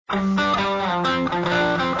Hello,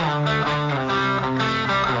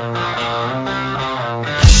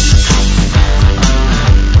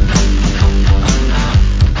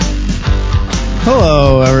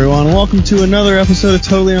 everyone. Welcome to another episode of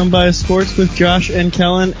Totally Unbiased Sports with Josh and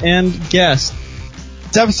Kellen and guest.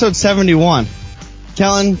 It's episode 71.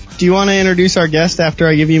 Kellen, do you want to introduce our guest after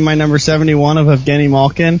I give you my number 71 of Evgeny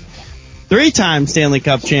Malkin? 3-time Stanley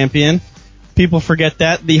Cup champion. People forget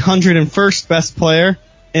that. The 101st best player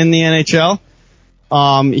in the NHL.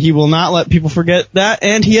 He will not let people forget that.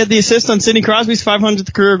 And he had the assist on Sidney Crosby's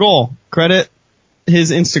 500th career goal. Credit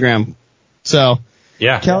his Instagram. So,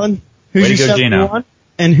 yeah, Kellen, who's your 71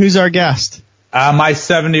 and who's our guest? My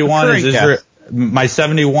 71 is Israel. My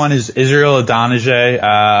 71 is Israel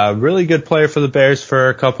Adonijay. Really good player for the Bears for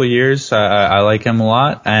a couple of years. I like him a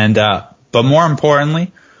lot. And but more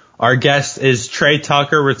importantly, our guest is Trey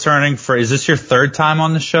Tucker, returning for. Is this your third time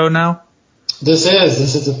on the show now? This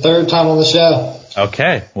is the third time on the show.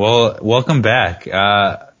 Okay, well, welcome back.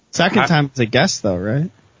 Second time as a guest, though,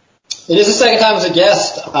 right? It is the second time as a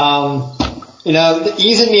guest.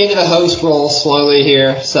 Easing me into the host role slowly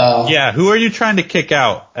here. So yeah, who are you trying to kick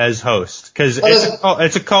out as host? Because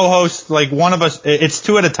it's a co-host. Like one of us, it's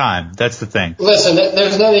two at a time. That's the thing. Listen,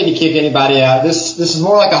 there's no need to kick anybody out. This is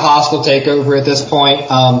more like a hostile takeover at this point.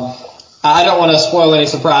 I don't want to spoil any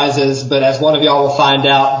surprises, but as one of y'all will find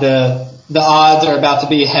out, the odds are about to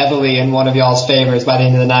be heavily in one of y'all's favors by the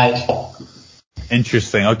end of the night.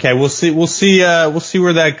 Interesting. Okay, we'll see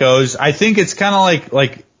where that goes. I think it's kind of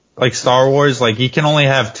like Star Wars. Like, you can only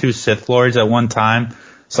have two Sith Lords at one time.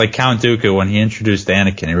 It's like Count Dooku when he introduced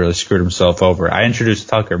Anakin, he really screwed himself over. I introduced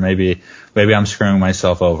Tucker. Maybe I'm screwing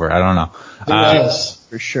myself over. I don't know. Yes,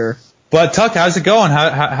 for sure. But Tuck, how's it going?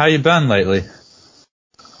 How you been lately?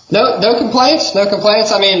 No complaints. No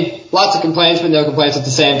complaints. I mean, lots of complaints, but no complaints at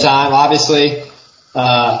the same time. Obviously, since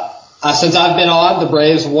I've been on, the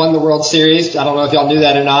Braves won the World Series. I don't know if y'all knew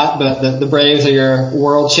that or not, but the Braves are your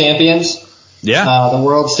world champions. Yeah. The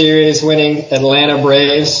World Series winning Atlanta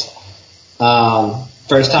Braves.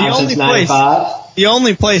 First time since 95. The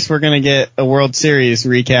only place we're going to get a World Series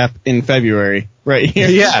recap in February, right here.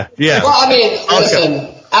 Yeah. Well, I mean,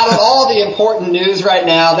 listen, out of all the important news right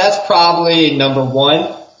now, that's probably number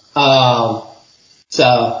one. So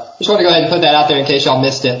just want to go ahead and put that out there in case y'all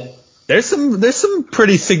missed it. There's some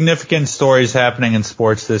pretty significant stories happening in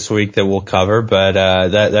sports this week that we'll cover, but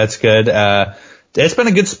that's good. It's been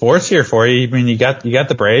a good sports year for you. I mean, you got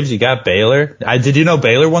the Braves, you got Baylor. Did you know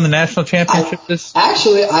Baylor won the national championship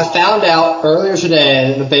Actually, I found out earlier today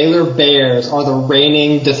that the Baylor Bears are the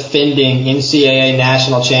reigning, defending NCAA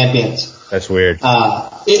national champions. That's weird.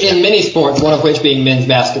 In many sports, one of which being men's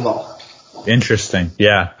basketball. Interesting.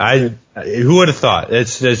 Yeah. Who would have thought?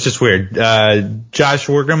 It's just weird. Josh,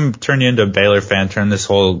 we're going to turn you into a Baylor fan, turn this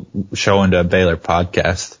whole show into a Baylor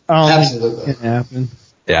podcast. Oh, absolutely. It can happen.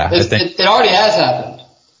 Yeah. It already has happened.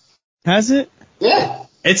 Has it? Yeah.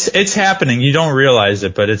 It's happening. You don't realize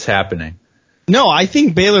it, but it's happening. No, I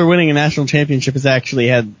think Baylor winning a national championship has actually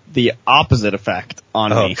had the opposite effect on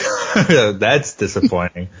me. That's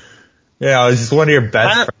disappointing. Yeah, it was just one of your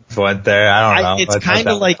best friends went there. I don't know. It's kind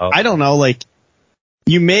of like, I don't know, like,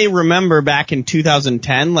 you may remember back in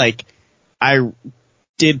 2010, like, I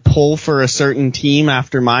did pull for a certain team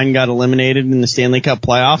after mine got eliminated in the Stanley Cup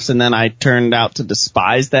playoffs, and then I turned out to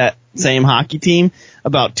despise that same hockey team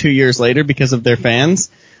about 2 years later because of their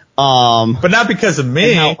fans. But not because of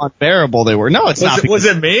me. And how unbearable they were. No, it's not. Was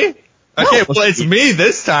it me? Okay, well, it's me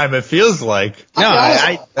this time, it feels like. No,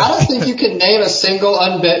 I don't think you could name a single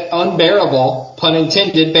unbearable, pun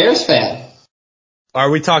intended, Bears fan. Are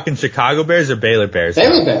we talking Chicago Bears or Baylor Bears?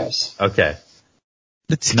 Baylor Bears. Okay.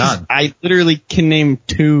 None. I literally can name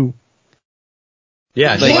two.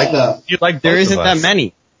 Yeah, there isn't that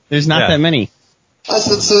many. There's not that many.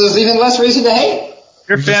 So there's even less reason to hate.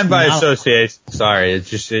 You're a fan by association. Sorry,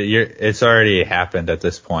 it's already happened at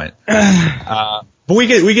this point. But we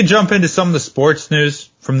could jump into some of the sports news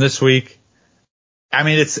from this week. I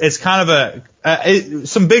mean, it's kind of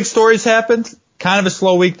some big stories happened. Kind of a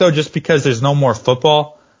slow week though, just because there's no more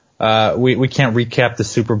football. We can't recap the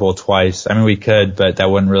Super Bowl twice. I mean, we could, but that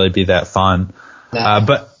wouldn't really be that fun. No.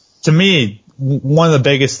 But to me, one of the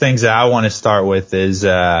biggest things that I want to start with is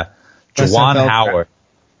Juwan Howard.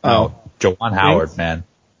 Juwan Howard, man.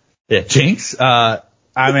 Yeah, Jinx. I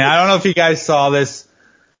mean, I don't know if you guys saw this.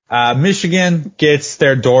 Michigan gets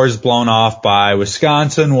their doors blown off by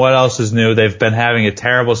Wisconsin. What else is new? They've been having a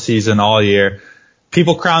terrible season all year.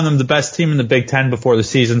 People crowned them the best team in the Big Ten before the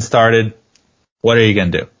season started. What are you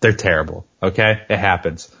going to do? They're terrible. Okay? It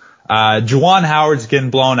happens. Juwan Howard's getting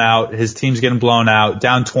blown out. His team's getting blown out.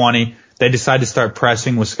 Down 20. They decide to start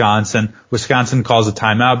pressing Wisconsin. Wisconsin calls a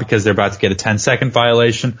timeout because they're about to get a 10-second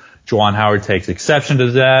violation. Juwan Howard takes exception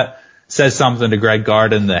to that, says something to Greg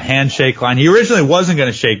Gard in the handshake line. He originally wasn't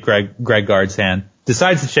going to shake Greg Gard's hand,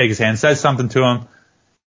 decides to shake his hand, says something to him.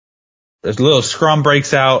 There's a little scrum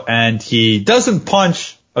breaks out, and he doesn't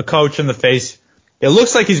punch a coach in the face. It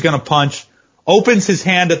looks like he's going to punch, opens his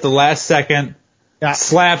hand at the last second,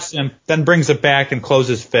 slaps him, then brings it back and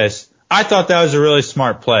closes fist. I thought that was a really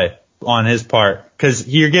smart play on his part, because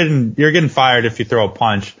you're getting fired if you throw a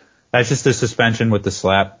punch. That's just a suspension with the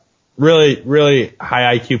slap. Really, really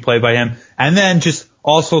high IQ play by him. And then just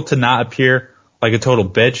also to not appear like a total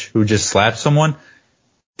bitch who just slapped someone,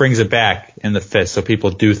 brings it back in the fist so people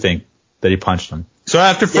do think that he punched him. So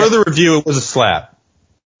after further review, it was a slap.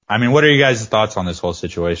 I mean, what are you guys' thoughts on this whole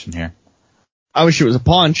situation here? I wish it was a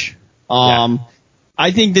punch.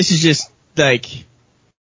 I think this is just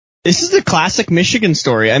this is the classic Michigan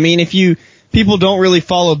story. I mean, people don't really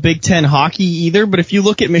follow Big Ten hockey either, but if you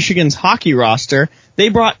look at Michigan's hockey roster, they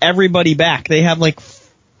brought everybody back. They have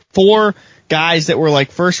 4 guys that were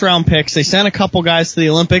first round picks. They sent a couple guys to the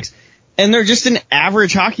Olympics, and they're just an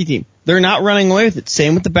average hockey team. They're not running away with it.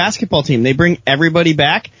 Same with the basketball team. They bring everybody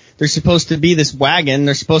back. They're supposed to be this wagon.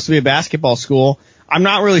 They're supposed to be a basketball school. I'm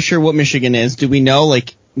not really sure what Michigan is. Do we know?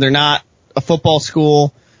 They're not a football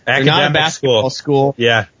school. They're not a basketball school.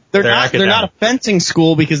 Yeah. They're not a fencing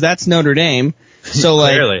school because that's Notre Dame. So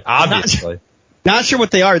clearly, obviously. Not sure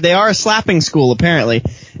what they are. They are a slapping school apparently.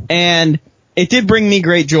 And it did bring me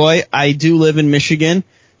great joy. I do live in Michigan.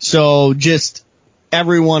 So just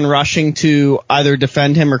everyone rushing to either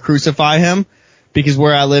defend him or crucify him, because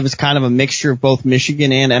where I live is kind of a mixture of both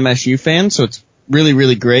Michigan and MSU fans, so it's really,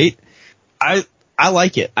 really great. I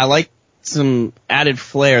like it. I like some added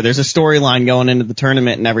flair. There's a storyline going into the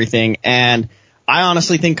tournament and everything, and I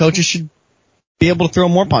honestly think coaches should be able to throw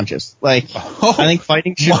more punches. I think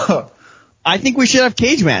fighting should. I think we should have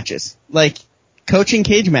cage matches, coaching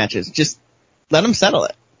cage matches. Just let them settle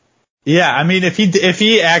it. Yeah, I mean, if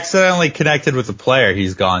he accidentally connected with a player,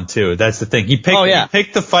 he's gone too. That's the thing. He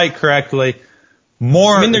picked the fight correctly.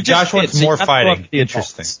 Josh wants more fighting.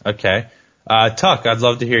 Interesting. Okay. Tuck, I'd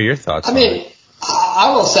love to hear your thoughts. I mean,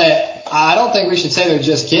 I will say, I don't think we should say they're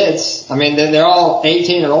just kids. I mean, they're all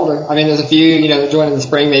 18 or older. I mean, there's a few, that joined in the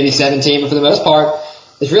spring, maybe 17, but for the most part,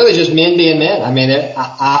 it's really just men being men. I mean,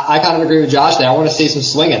 I kind of agree with Josh there. I want to see some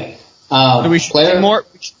swinging. We should see more.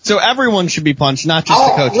 So everyone should be punched, not just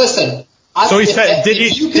the coach. Listen. So did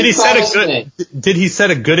he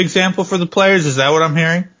set a good example for the players? Is that what I'm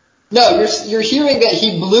hearing? No, you're hearing that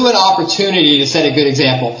he blew an opportunity to set a good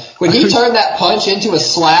example. When he turned that punch into a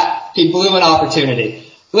slap, he blew an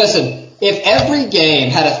opportunity. Listen, if every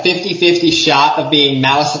game had a 50-50 shot of being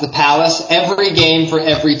Malice at the Palace, every game for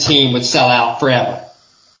every team would sell out forever.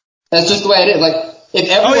 That's just the way it is. If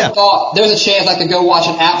everyone thought there's a chance I could go watch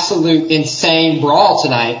an absolute insane brawl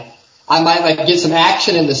tonight, I might get some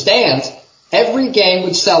action in the stands, every game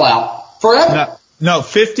would sell out forever. No,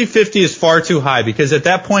 50-50 is far too high, because at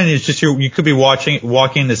that point it's just you could be walking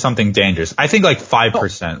into something dangerous. I think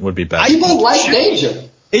 5% would be better. People like danger.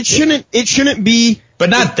 It shouldn't be. But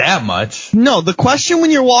not that much. No, the question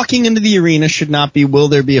when you're walking into the arena should not be, will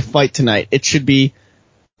there be a fight tonight? It should be,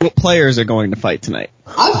 what players are going to fight tonight?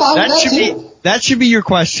 I'm fine with that too. That should be your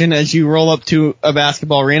question as you roll up to a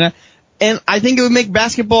basketball arena. And I think it would make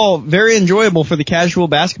basketball very enjoyable for the casual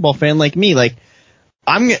basketball fan like me.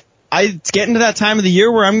 It's getting to that time of the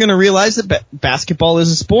year where I'm going to realize that basketball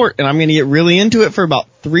is a sport, and I'm going to get really into it for about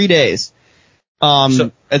 3 days at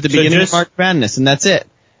the beginning of March Madness, and that's it.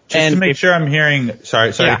 To make sure I'm hearing,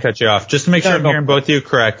 sorry to cut you off. Just to make sure I'm hearing both of you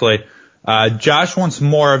correctly, Josh wants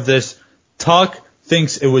more of this. Tuck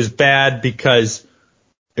thinks it was bad because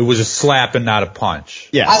it was a slap and not a punch.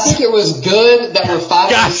 Yes. I think it was good that we're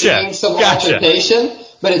finally seeing some altercation,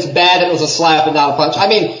 but it's bad that it was a slap and not a punch. I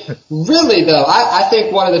mean, really though, I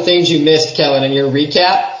think one of the things you missed, Kellen, in your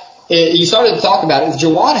recap, you started to talk about it, is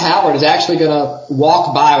Juwan Howard is actually going to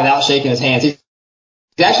walk by without shaking his hands. He's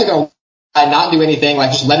actually going to not do anything,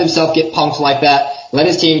 just let himself get punked like that, let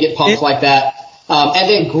his team get punked like that. And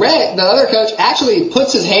then Greg, the other coach, actually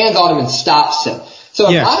puts his hands on him and stops him. So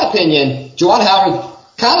in my opinion, Juwan Howard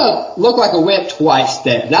kind of looked like a wimp twice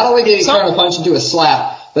there. Not only did he turn a punch into a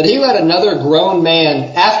slap, but he let another grown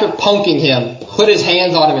man, after punking him, put his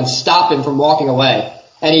hands on him and stop him from walking away.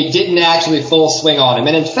 And he didn't actually full swing on him.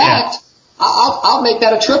 And in fact, I'll make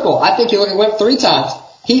that a triple. I think he went 3 times.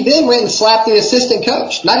 He then went and slapped the assistant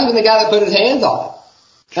coach, not even the guy that put his hands on him.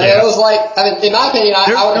 And it was in my opinion,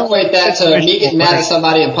 I would equate that to me getting mad at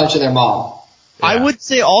somebody and punching their mom. Yeah. I would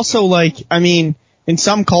say also, in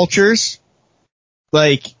some cultures,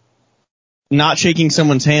 not shaking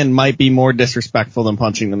someone's hand might be more disrespectful than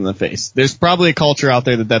punching them in the face. There's probably a culture out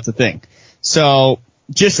there that's a thing. So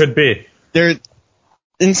just could be there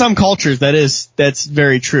in some cultures that's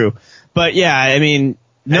very true. But yeah, I mean,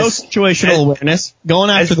 no situational awareness, going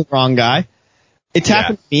after the wrong guy. It's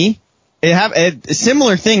happened to me. A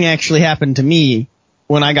similar thing actually happened to me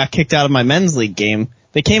when I got kicked out of my men's league game.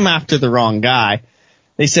 They came after the wrong guy.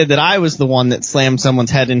 They said that I was the one that slammed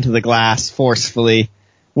someone's head into the glass forcefully,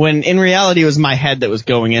 when in reality it was my head that was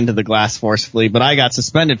going into the glass forcefully, but I got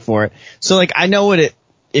suspended for it. So like, I know what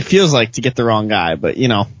it feels like to get the wrong guy, but you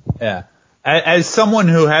know. Yeah. As someone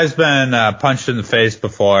who has been punched in the face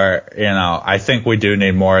before, you know, I think we do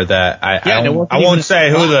need more of that. I won't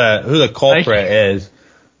say who the culprit is,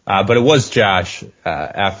 but it was Josh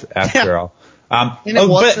after all. And it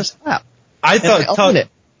was a slap. I thought,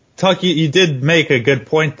 Tuck, you did make a good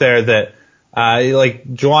point there that like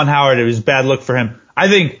Juwan Howard, it was a bad look for him. I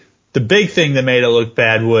think the big thing that made it look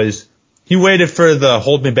bad was he waited for the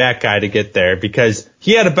hold me back guy to get there, because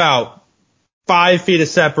he had about 5 feet of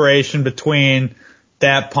separation between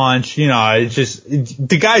that punch. You know, it's just,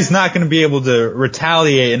 the guy's not going to be able to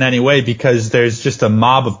retaliate in any way because there's just a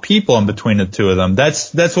mob of people in between the two of them.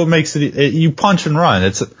 That's what makes it, you punch and run.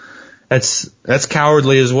 That's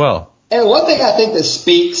cowardly as well. And one thing I think that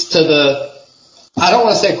speaks to I don't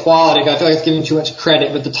want to say quality, because I feel like it's giving too much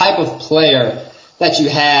credit, but the type of player that you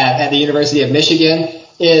have at the University of Michigan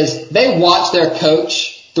is they watch their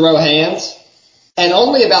coach throw hands, and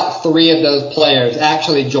only about 3 of those players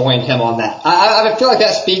actually joined him on that. I feel like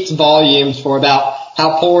that speaks volumes for about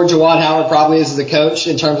how poor Juwan Howard probably is as a coach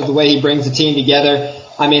in terms of the way he brings the team together.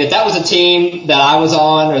 I mean, if that was a team that I was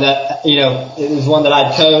on, or that, you know, it was one that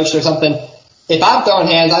I'd coached or something, if I'm throwing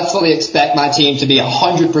hands, I fully expect my team to be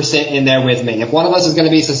 100% in there with me. If one of us is going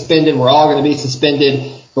to be suspended, we're all going to be suspended,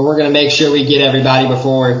 but we're going to make sure we get everybody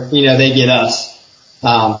before, you know, they get us.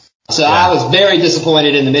 I was very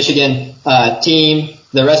disappointed in the Michigan team,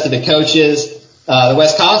 the rest of the coaches. The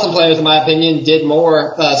Wisconsin players, in my opinion, did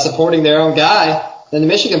more supporting their own guy than the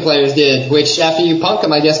Michigan players did, which after you punk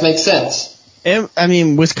them, I guess makes sense. I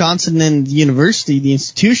mean, Wisconsin and the university, the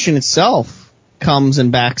institution itself, comes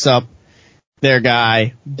and backs up their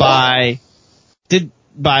guy by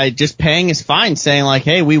just paying his fine, saying like,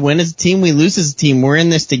 hey, we win as a team, we lose as a team, we're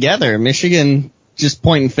in this together. Michigan just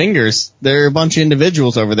pointing fingers. They're a bunch of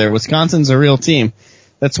individuals over there. Wisconsin's a real team.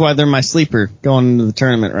 That's why they're my sleeper going into the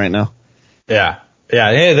tournament right now. Yeah.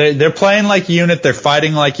 Hey, they're playing like a unit. They're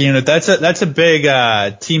fighting like a unit. That's a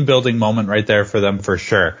big team building moment right there for them for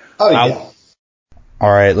sure. Oh yeah.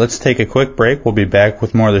 All right, let's take a quick break. We'll be back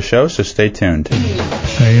with more of the show, so stay tuned.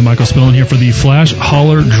 Hey, Michael Spillane here for the Flash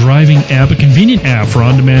Hauler Driving app, a convenient app for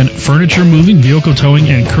on-demand furniture moving, vehicle towing,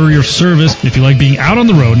 and courier service. If you like being out on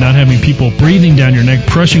the road, not having people breathing down your neck,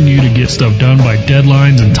 pressuring you to get stuff done by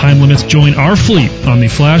deadlines and time limits, join our fleet on the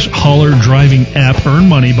Flash Hauler Driving app. Earn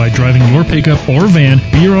money by driving your pickup or van,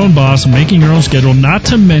 be your own boss, making your own schedule, not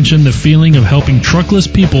to mention the feeling of helping truckless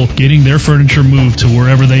people getting their furniture moved to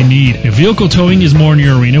wherever they need. If vehicle towing is more in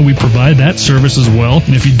your arena, we provide that service as well.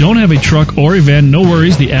 And if you don't have a truck or a van, no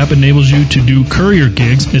worries. The app enables you to do courier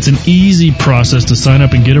gigs. It's an easy process to sign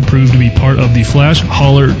up and get approved to be part of the Flash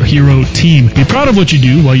Hauler Hero team. Be proud of what you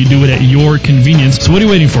do while you do it at your convenience. So what are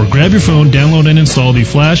you waiting for? Grab your phone, download and install the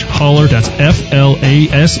Flash Hauler, that's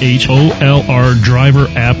FLASHOLR Driver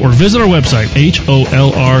app, or visit our website,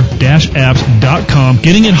 HOLR-apps.com.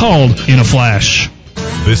 Getting it hauled in a flash.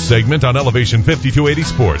 This segment on Elevation 5280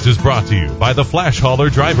 Sports is brought to you by the Flash Hauler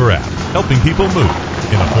Driver app, helping people move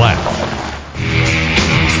in a flash.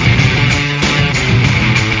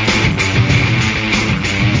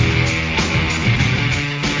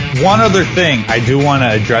 One other thing I do want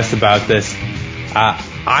to address about this,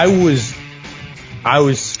 I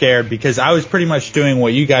was scared because I was pretty much doing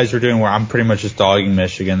what you guys were doing, where I'm pretty much just dogging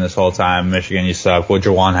Michigan this whole time. Michigan, you suck. Well,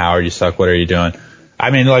 Juwan Howard, you suck. What are you doing?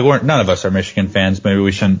 I mean, like, none of us are Michigan fans. Maybe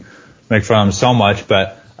we shouldn't make fun of them so much,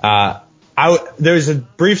 but there was a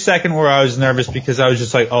brief second where I was nervous because I was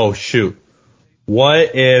just like, oh shoot,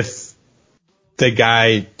 what if the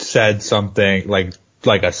guy said something like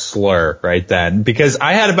a slur right then? Because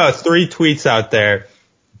I had about 3 tweets out there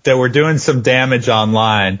that were doing some damage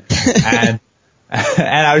online, and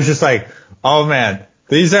I was just like, oh man,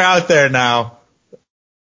 these are out there now.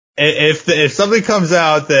 If something comes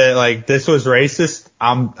out that like this was racist,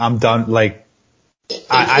 I'm done. Like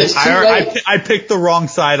I picked the wrong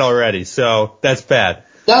side already, so that's bad.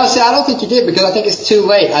 No, see, I don't think you did, because I think it's too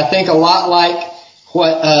late. I think a lot like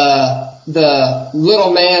what the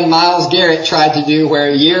little man Myles Garrett tried to do,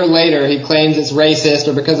 where a year later he claims it's racist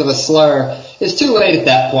or because of a slur. It's too late at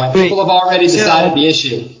that point. People have already decided the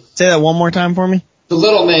issue. Say that one more time for me. The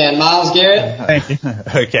little man, Myles Garrett. Thank you.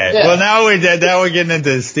 Okay. Yeah. Well, now we're getting into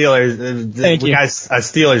Steelers. Thank you. We got a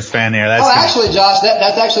Steelers fan here. That's Actually, Josh,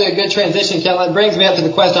 that's actually a good transition, Kellen. It brings me up to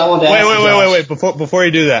the question I wanted to ask. Wait. Before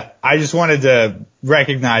you do that, I just wanted to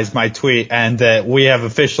recognize my tweet and that we have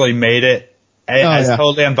officially made it as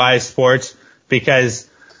Totally Unbiased Sports because,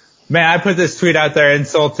 man, I put this tweet out there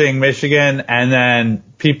insulting Michigan and then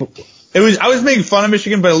I was making fun of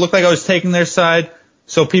Michigan, but it looked like I was taking their side.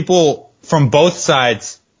 So people from both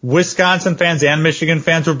sides, Wisconsin fans and Michigan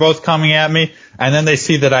fans were both coming at me. And then they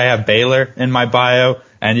see that I have Baylor in my bio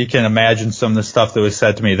and you can imagine some of the stuff that was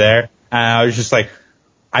said to me there. And I was just like,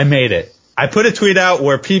 I made it. I put a tweet out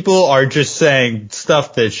where people are just saying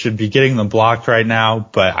stuff that should be getting them blocked right now,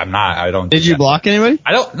 but I'm not. I don't. Did you block anybody?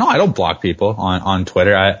 I don't block people on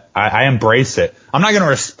Twitter. I embrace it. I'm not going to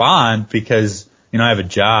respond because, I have a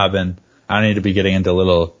job and I don't need to be getting into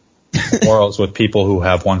little quarrels with people who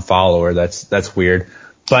have one follower. That's weird.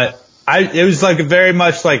 But it was like very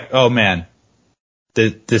much like, oh man,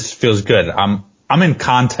 this feels good. I'm in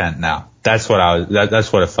content now. That's what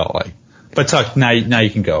that's what it felt like. But Tuck, now you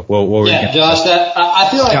can go. Josh, I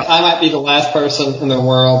feel like I might be the last person in the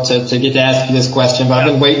world to get to ask you this question, but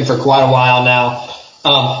I've been waiting for quite a while now.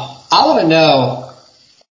 I want to know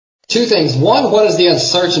two things. One, what is the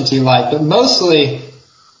uncertainty like? But mostly,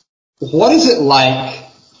 what is it like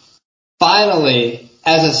finally,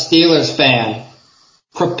 as a Steelers fan,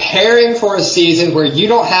 preparing for a season where you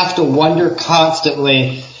don't have to wonder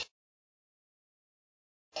constantly?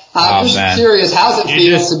 I'm just curious, how's it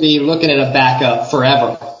feel to be looking at a backup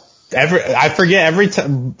forever? I forget every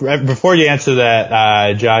time, before you answer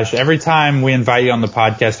that, Josh, every time we invite you on the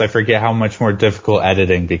podcast, I forget how much more difficult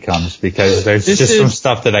editing becomes because there's some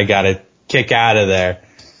stuff that I gotta kick out of there.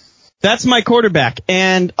 That's my quarterback,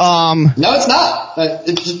 and no, it's not.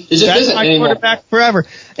 It just isn't my anymore. Quarterback forever.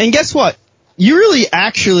 And guess what? You really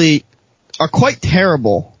actually are quite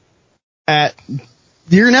terrible at.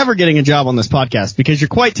 You're never getting a job on this podcast because you're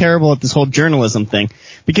quite terrible at this whole journalism thing.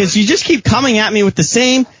 Because you just keep coming at me with the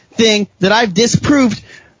same thing that I've disproved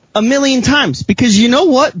a million times. Because you know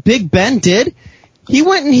what Big Ben did? He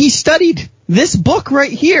went and he studied this book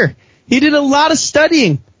right here. He did a lot of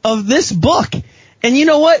studying of this book. And you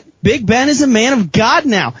know what? Big Ben is a man of God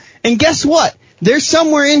now. And guess what? There's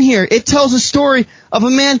somewhere in here, it tells a story of a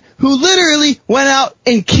man who literally went out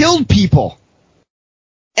and killed people.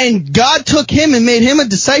 And God took him and made him a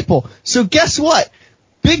disciple. So guess what?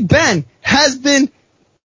 Big Ben has been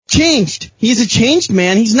changed. He's a changed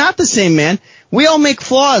man. He's not the same man. We all make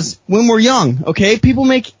flaws when we're young, okay? People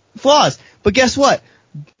make flaws. But guess what?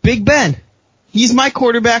 Big Ben, he's my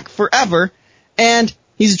quarterback forever, and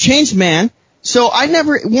he's a changed man. So I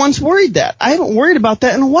never once worried that. I haven't worried about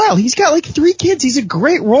that in a while. He's got like 3 kids. He's a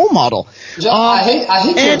great role model. John, I hate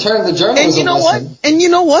to return the journalism. And you know what? And you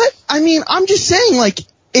know what? I mean, I'm just saying, like,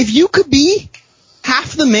 if you could be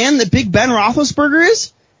half the man that Big Ben Roethlisberger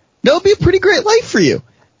is, that would be a pretty great life for you.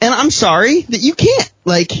 And I'm sorry that you can't.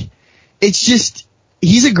 Like, it's just,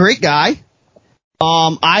 he's a great guy.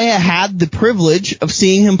 I had the privilege of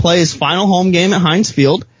seeing him play his final home game at Heinz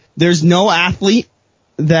Field. There's no athlete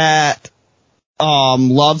that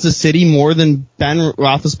loves a city more than Ben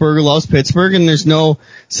Roethlisberger loves Pittsburgh, and there's no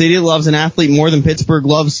city that loves an athlete more than Pittsburgh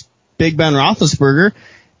loves Big Ben Roethlisberger.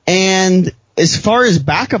 And as far as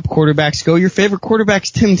backup quarterbacks go, your favorite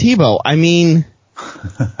quarterback's Tim Tebow. I mean,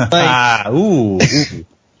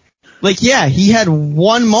 like, yeah, he had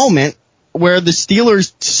one moment where the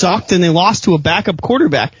Steelers sucked and they lost to a backup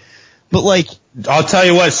quarterback. But like, I'll tell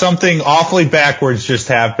you what, something awfully backwards just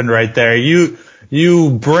happened right there. You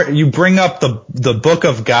bring up the book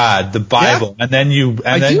of God, the Bible, and then you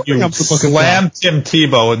slam Tim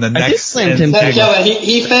Tebow in the next.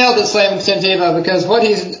 He failed at slamming Tim Tebow because I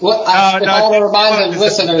want to remind the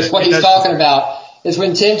listeners what he's talking about is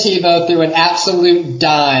when Tim Tebow threw an absolute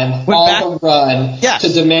dime off a run to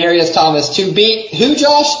Demaryius Thomas to beat who,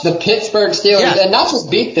 Josh? The Pittsburgh Steelers, and not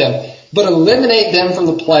just beat them, but eliminate them from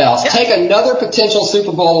the playoffs. Take another potential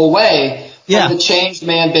Super Bowl away from the changed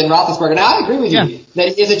man, Ben Roethlisberger. And I agree with you that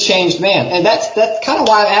he is a changed man. And that's kind of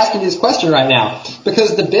why I'm asking you this question right now.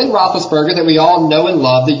 Because the Ben Roethlisberger that we all know and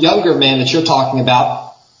love, the younger man that you're talking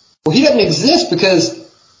about, well, he doesn't exist because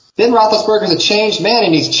Ben Roethlisberger is a changed man,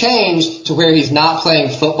 and he's changed to where he's not playing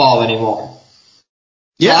football anymore.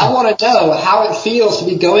 Yeah. So I want to know how it feels to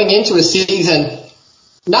be going into a season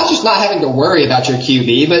not just not having to worry about your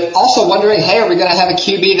QB, but also wondering, hey, are we going to have a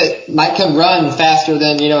QB that might come run faster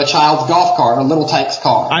than, a child's golf cart or Little Tyke's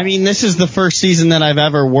car? I mean, this is the first season that I've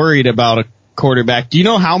ever worried about a quarterback. Do you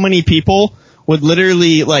know how many people would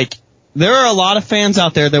literally, there are a lot of fans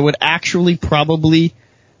out there that would actually probably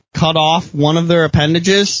cut off one of their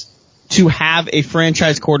appendages to have a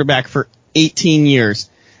franchise quarterback for 18 years,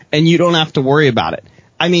 and you don't have to worry about it.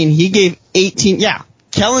 I mean, he gave 18,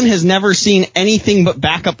 Kellen has never seen anything but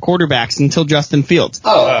backup quarterbacks until Justin Fields.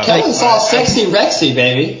 Kellen saw Sexy Rexy,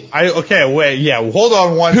 baby. Hold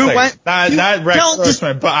on one second. Not Rex Kellen,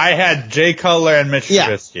 Grossman, but I had Jay Cutler and Mitch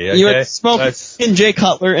Trubisky. Okay? You had spoken Jay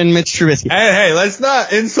Cutler and Mitch Trubisky. Hey, let's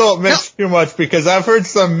not insult Mitch too much, because I've heard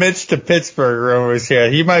some Mitch to Pittsburgh rumors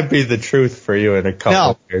here. He might be the truth for you in a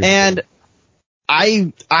couple of years. And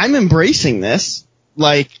I'm embracing this.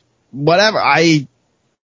 Like, whatever.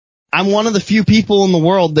 I'm one of the few people in the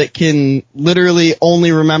world that can literally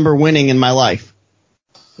only remember winning in my life.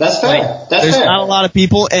 That's fair. There's not a lot of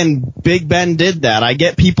people, and Big Ben did that. I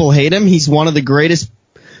get people hate him. He's one of the greatest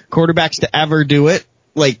quarterbacks to ever do it.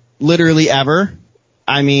 Like, literally ever.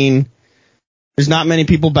 I mean, there's not many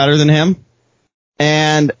people better than him.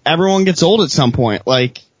 And everyone gets old at some point.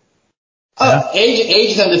 Like,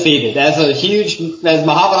 age is undefeated. As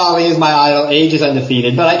Muhammad Ali is my idol, age is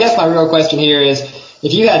undefeated. But I guess my real question here is,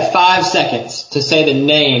 if you had 5 seconds to say the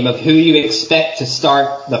name of who you expect to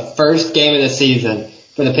start the first game of the season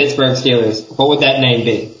for the Pittsburgh Steelers, what would that name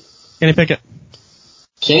be? Kenny Pickett.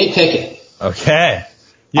 Kenny Pickett. Okay.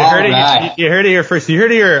 You heard it here first. You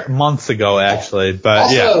heard it here months ago, actually. But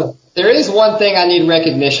also, there is one thing I need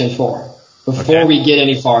recognition for before we get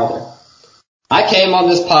any farther. I came on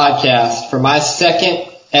this podcast for my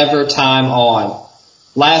second ever time on.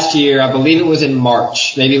 Last year, I believe it was in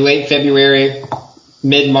March, maybe late February,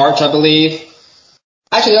 mid-March, I believe.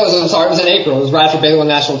 Actually, it was in April. It was right after Baylor won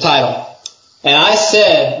the national title. And I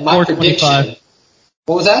said my prediction.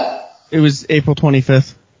 What was that? It was April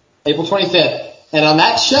 25th. April 25th. And on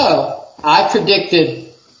that show, I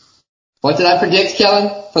predicted, what did I predict, Kellen,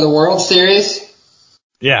 for the World Series?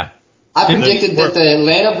 Yeah. I predicted that the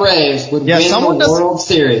Atlanta Braves would win the World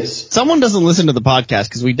Series. Someone doesn't listen to the podcast,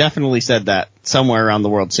 because we definitely said that somewhere around the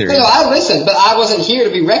World Series. No, I listened, but I wasn't here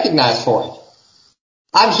to be recognized for it.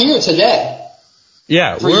 I'm here today.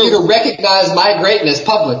 Yeah. For you to recognize my greatness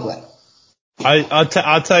publicly. I'll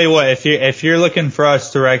tell you what, if you're looking for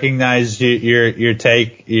us to recognize your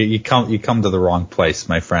take, you come to the wrong place,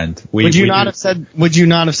 my friend. Would you not have said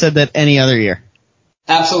that any other year?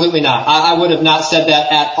 Absolutely not. I would have not said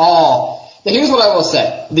that at all. Now, here's what I will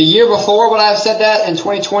say. The year before, would I have said that in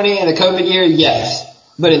 2020 in the COVID year? Yes.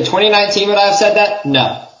 But in 2019, would I have said that?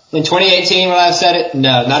 No. In 2018, would I have said it?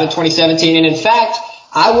 No. Not in 2017. And in fact,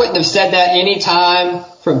 I wouldn't have said that any time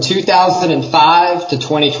from 2005 to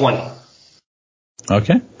 2020.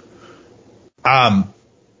 Okay.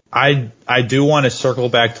 I do want to circle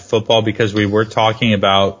back to football, because we were talking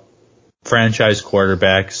about franchise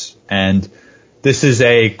quarterbacks, and this is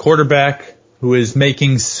a quarterback who is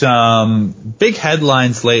making some big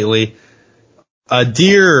headlines lately. A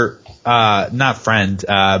dear, not friend,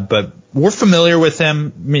 but we're familiar with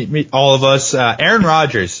him, all of us. Aaron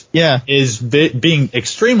Rodgers is being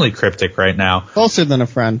extremely cryptic right now. Closer than a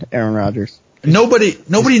friend, Aaron Rodgers.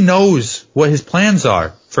 Nobody knows what his plans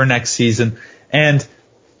are for next season. And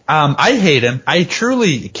I hate him. I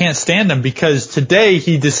truly can't stand him, because today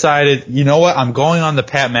he decided, you know what, I'm going on the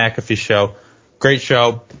Pat McAfee show. Great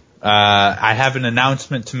show. I have an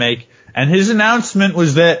announcement to make. And his announcement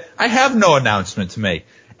was that I have no announcement to make.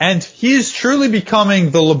 And he is truly becoming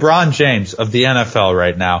the LeBron James of the NFL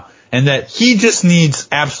right now. And that he just needs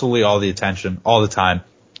absolutely all the attention all the time.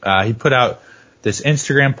 He put out this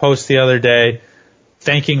Instagram post the other day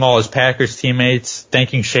thanking all his Packers teammates,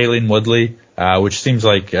 thanking Shailene Woodley, which seems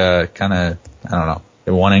like kind of, I don't know,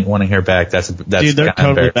 wanting her back. That's dude, they're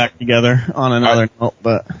totally back together on another note.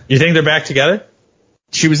 But you think they're back together?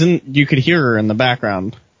 She was you could hear her in the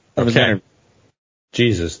background. Okay.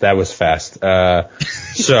 Jesus, that was fast.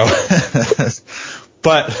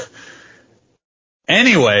 But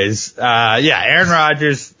anyways, Aaron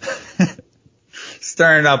Rodgers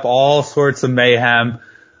stirring up all sorts of mayhem.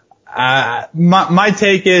 My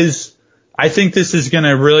take is, I think this is going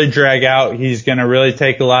to really drag out. He's going to really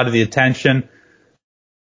take a lot of the attention.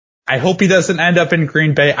 I hope he doesn't end up in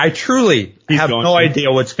Green Bay. I truly have no idea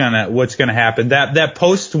what's gonna happen. That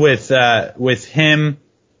post with him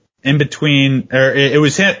in between, or it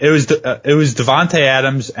was Devontae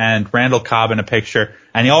Adams and Randall Cobb in a picture,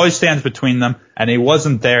 and he always stands between them, and he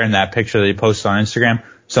wasn't there in that picture that he posted on Instagram.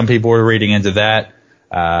 Some people were reading into that.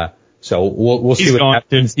 So we'll see what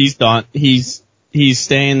happens. He's done. He's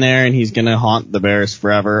staying there, and he's gonna haunt the Bears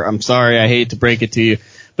forever. I'm sorry, I hate to break it to you,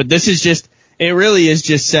 but this is just. It really is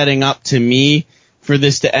just setting up to me for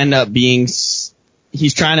this to end up being,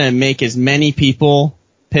 he's trying to make as many people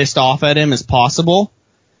pissed off at him as possible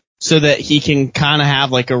so that he can kind of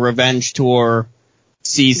have like a revenge tour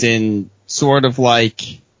season sort of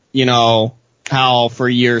like, you know, how for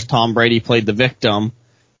years Tom Brady played the victim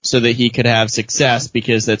so that he could have success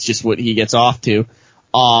because that's just what he gets off to.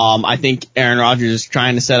 I think Aaron Rodgers is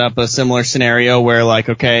trying to set up a similar scenario where, like,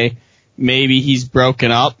 okay, maybe he's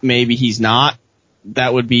broken up, maybe he's not.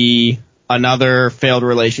 That would be another failed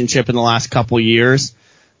relationship in the last couple years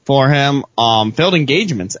for him. Failed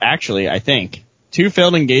engagements, actually, I think. 2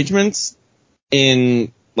 failed engagements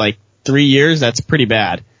in, like, 3 years, that's pretty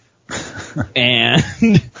bad. And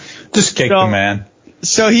just kick the man.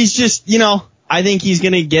 So he's just, you know, I think he's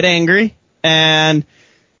going to get angry, and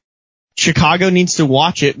Chicago needs to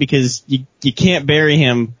watch it because you can't bury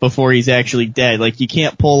him before he's actually dead. Like, you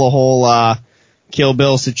can't pull a whole Kill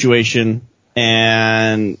Bill situation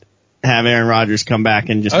and have Aaron Rodgers come back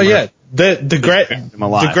and just the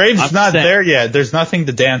grave's not there yet. There's nothing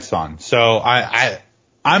to dance on. So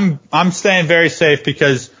I'm staying very safe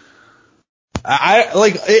because I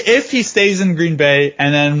like if he stays in Green Bay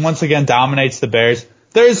and then once again dominates the Bears.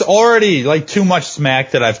 There's already like too much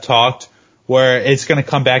smack that I've talked where it's going to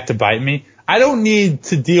come back to bite me. I don't need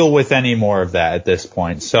to deal with any more of that at this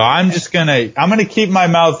point. So I'm going to keep my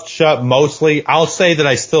mouth shut mostly. I'll say that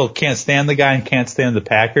I still can't stand the guy and can't stand the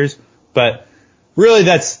Packers, but really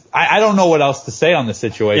I don't know what else to say on the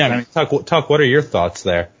situation. Yeah. I mean, Tuck, what are your thoughts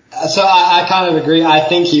there? So I kind of agree. I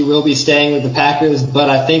think he will be staying with the Packers, but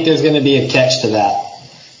I think there's going to be a catch to that.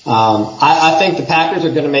 I think the Packers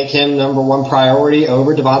are going to make him number one priority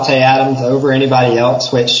over Davante Adams, over anybody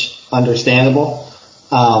else, which understandable.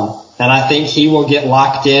 And I think he will get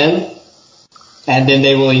locked in, and then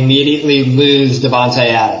they will immediately lose Davante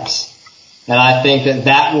Adams. And I think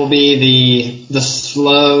that will be the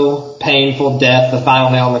slow, painful death, the final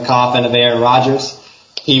nail in the coffin of Aaron Rodgers.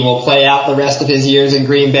 He will play out the rest of his years in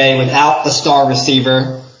Green Bay without a star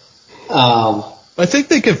receiver. I think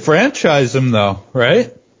they could franchise him though,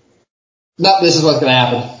 right? No, this is what's going to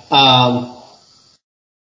happen.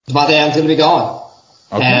 Davante Adams is going to be gone.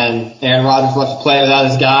 Okay. And Aaron Rodgers will have to play without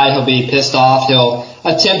his guy. He'll be pissed off. He'll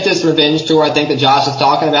attempt this revenge tour, I think, that Josh is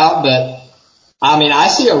talking about. But, I mean, I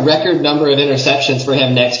see a record number of interceptions for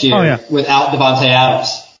him next year without Davante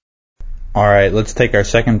Adams. All right, let's take our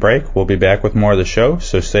second break. We'll be back with more of the show,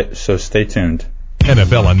 so stay tuned.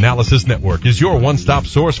 NFL Analysis Network is your one-stop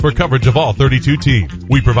source for coverage of all 32 teams.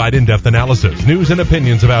 We provide in-depth analysis, news, and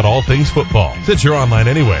opinions about all things football. Since you're online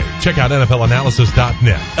anyway, check out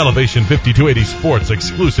NFLanalysis.net, Elevation 5280 Sports'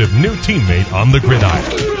 exclusive new teammate on the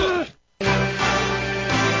gridiron.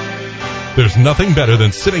 There's nothing better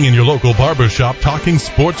than sitting in your local barbershop talking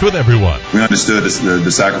sports with everyone. We understood the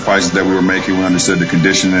sacrifices that we were making. We understood the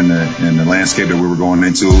condition and the landscape that we were going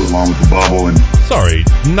into, along with the bubble. Sorry,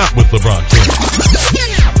 not with LeBron James.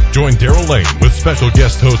 Join Daryl Lane with special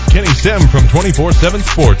guest host Kenny Sem from 24/7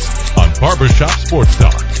 Sports on Barbershop Sports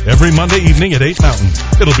Talk. Every Monday evening at 8 Mountain.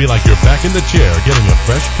 It'll be like you're back in the chair getting a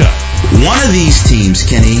fresh cut. One of these teams,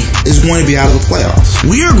 Kenny, is going to be out of the playoffs.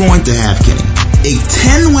 We are going to have, Kenny, a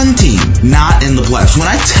 10-win team not in the playoffs. When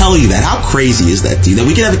I tell you that, how crazy is that, team? That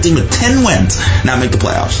we could have a team with 10 wins not make the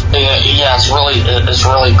playoffs. Yeah, it's really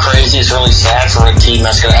crazy. It's really sad for a team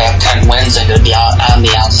that's going to have 10 wins and going to be on the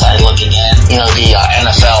outside looking in. You know, the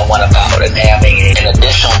NFL went about it having an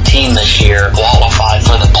additional team this year qualified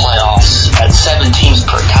for the playoffs at 7 teams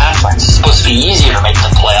per conference. It's supposed to be easier to make the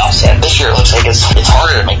playoffs, and this year it looks like it's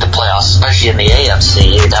harder to make the playoffs, especially in the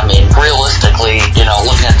AFC. I mean, realistically, you know,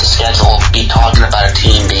 looking at the schedule, be talking about a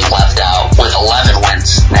team being left out with 11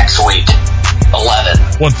 wins next week. 11.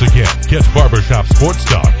 Once again, catch Barbershop Sports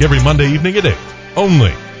Talk every Monday evening at 8.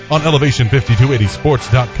 Only on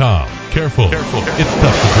Elevation5280Sports.com. Careful. It's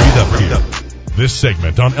tough to breathe up here. This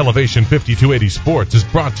segment on Elevation 5280 Sports is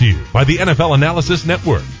brought to you by the NFL Analysis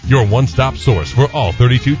Network, your one-stop source for all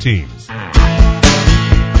 32 teams.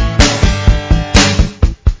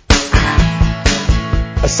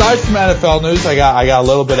 Aside from NFL news, I got a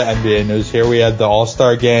little bit of NBA news here. We had the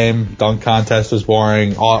All-Star game. Dunk contest was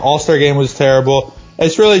boring. All-Star game was terrible.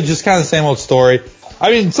 It's really just kind of the same old story.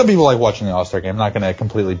 I mean, some people like watching the All-Star game. I'm not going to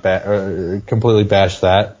completely bash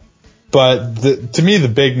that. But to me, the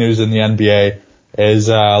big news in the NBA is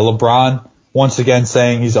LeBron once again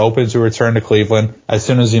saying he's open to return to Cleveland as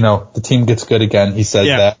soon as, the team gets good again. He says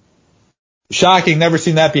that. Shocking. Never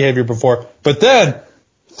seen that behavior before. But then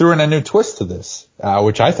threw in a new twist to this,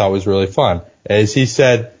 which I thought was really fun, is he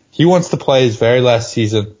said he wants to play his very last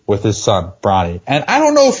season with his son, Bronny. And I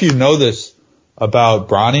don't know if you know this about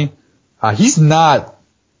Bronny. He's not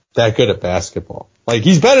that good at basketball. Like,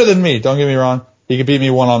 he's better than me, don't get me wrong. He could beat me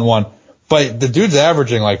one-on-one. But the dude's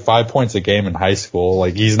averaging like 5 points a game in high school.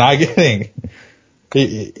 Like, he's not getting,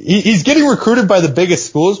 he's getting recruited by the biggest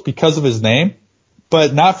schools because of his name.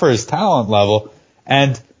 but not for his talent level.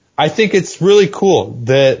 And I think it's really cool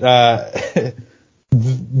that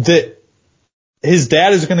that his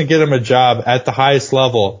dad is going to get him a job at the highest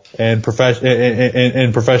level in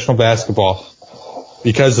professional basketball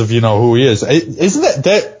because of, who he is. Isn't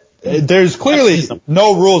that there's clearly nepotism.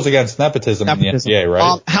 No rules against nepotism in the NBA,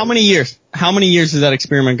 right? How many years? How many years is that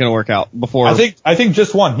experiment going to work out before? I think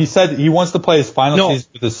just one. He said he wants to play his final season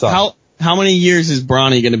with his son. How many years is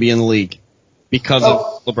Bronny going to be in the league because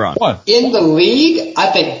of LeBron? One. In the league,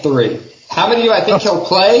 I think 3. How many do I think he'll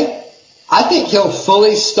play? I think he'll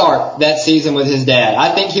fully start that season with his dad.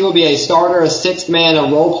 I think he will be a starter, a sixth man, a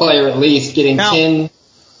role player at least, getting 10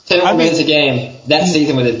 minutes a game that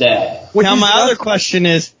season with his dad. Now, my other question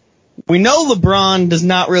is, we know LeBron does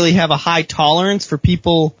not really have a high tolerance for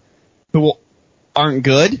people who aren't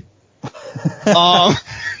good.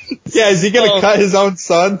 Yeah, is he going to cut his own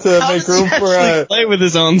son to make room for play with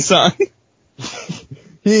his own son? How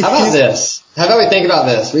about this? How about we think about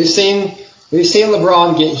this? We've seen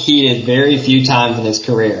LeBron get heated very few times in his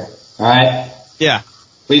career. All right? Yeah.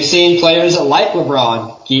 We've seen players like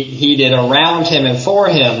LeBron get heated around him and for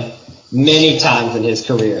him many times in his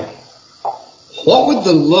career. What would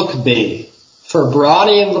the look be for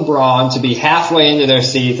Bronny and LeBron to be halfway into their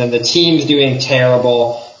season? The team's doing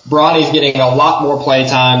terrible. Bronny's getting a lot more play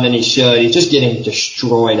time than he should. He's just getting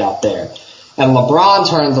destroyed out there. And LeBron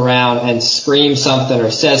turns around and screams something or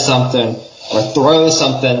says something or throws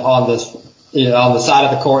something on the side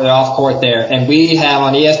of the court, off court there. And we have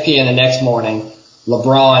on ESPN the next morning,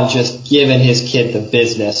 LeBron just giving his kid the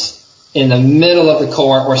business in the middle of the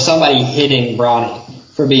court or somebody hitting Bronny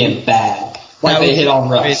for being bad. Like they hit on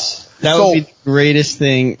Russ. That would be the greatest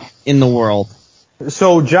thing in the world.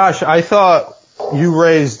 So, Josh, I thought you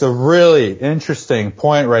raised a really interesting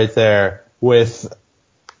point right there with,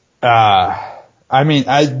 what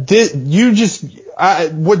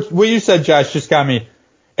you said, Josh, just got me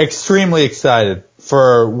extremely excited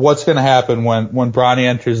for what's going to happen when Bronny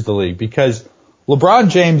enters the league, because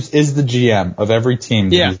LeBron James is the GM of every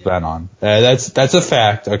team that he's been on. That's a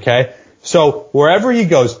fact, okay? So wherever he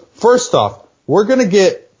goes, first off,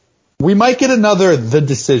 we might get another The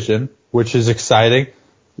Decision, which is exciting.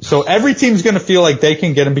 So every team's going to feel like they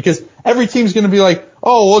can get him, because every team's going to be like,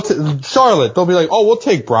 Charlotte, they'll be like, we'll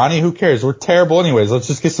take Bronny. Who cares? We're terrible anyways. Let's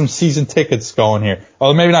just get some season tickets going here.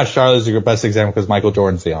 Well, maybe not Charlotte is your best example because Michael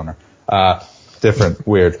Jordan's the owner. Different,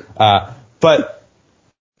 weird. But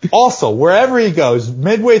also, wherever he goes,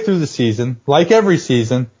 midway through the season, like every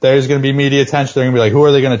season, there's going to be media attention. They're going to be like, who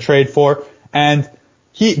are they going to trade for? And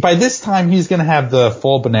by this time, he's going to have the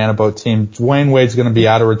full banana boat team. Dwayne Wade's going to be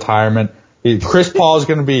out of retirement. Chris Paul is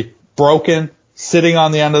going to be broken, sitting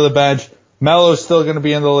on the end of the bench. Melo's still going to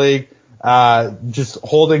be in the league, just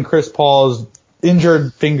holding Chris Paul's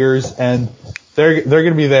injured fingers, and they're going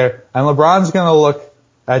to be there. And LeBron's going to look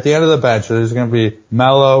at the end of the bench. There's going to be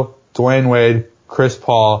Melo, Dwayne Wade, Chris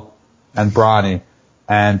Paul, and Bronny,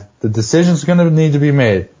 and the decision's going to need to be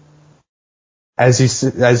made as he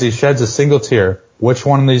sheds a single tear. Which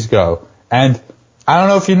one of these go? And I don't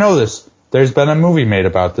know if you know this. There's been a movie made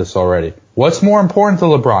about this already. What's more important to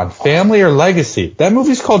LeBron, family or legacy? That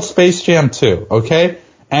movie's called Space Jam 2, okay?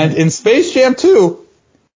 And in Space Jam 2,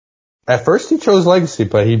 at first he chose legacy,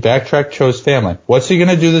 but he backtracked, chose family. What's he going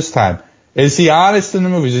to do this time? Is he honest in the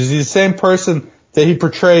movies? Is he the same person that he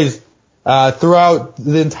portrays throughout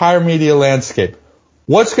the entire media landscape?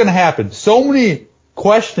 What's going to happen? So many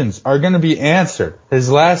questions are going to be answered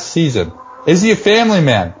his last season. Is he a family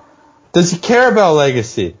man? Does he care about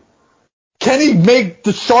legacy? Can he make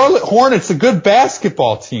the Charlotte Hornets a good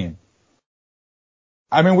basketball team?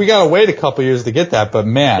 I mean, we got to wait a couple years to get that, but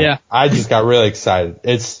man, I just got really excited.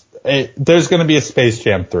 There's going to be a Space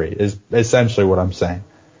Jam 3 is essentially what I'm saying.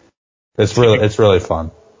 It's really fun.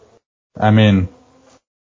 I mean,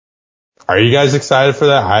 are you guys excited for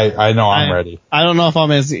that? I know I'm ready. I don't know if I'm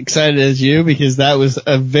as excited as you, because that was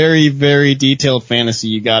a very, very detailed fantasy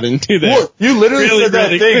you got into there. Well, you literally said that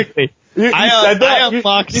thing. Quickly. You said that.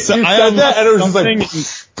 Unlocked you said that, and it was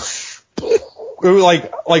just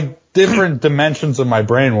like different dimensions of my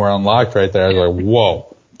brain were unlocked right there. I was like,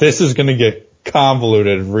 whoa, this is going to get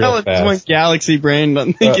convoluted real fast. Went galaxy brain, but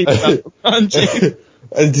I'm thinking about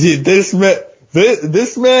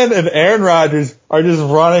This man and Aaron Rodgers are just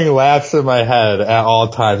running laps in my head at all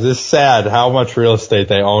times. It's sad how much real estate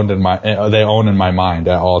they own in my mind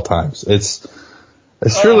at all times. It's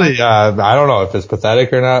really, I don't know if it's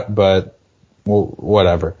pathetic or not, but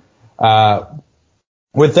whatever.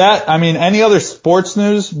 With that, I mean, any other sports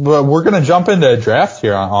news? But we're going to jump into a draft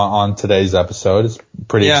here on today's episode. It's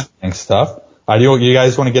pretty exciting stuff. You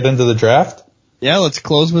guys want to get into the draft? Yeah, let's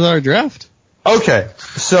close with our draft. Okay,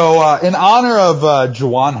 so in honor of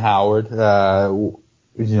Juwan Howard,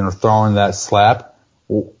 throwing that slap,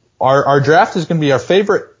 our draft is going to be our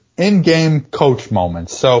favorite in-game coach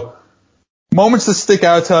moments. So moments that stick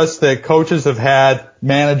out to us that coaches have had,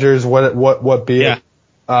 managers, what be it.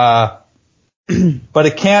 But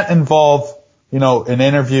it can't involve, an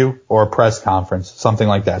interview or a press conference, something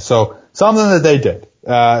like that. So something that they did.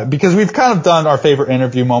 Because we've kind of done our favorite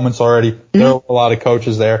interview moments already. There are a lot of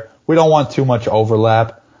coaches there. We don't want too much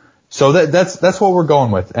overlap. So that's what we're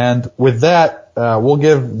going with. And with that, we'll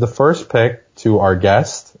give the first pick to our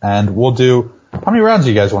guest, and we'll do, how many rounds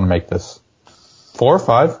do you guys want to make this? 4 or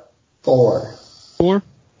 5? 4. We'll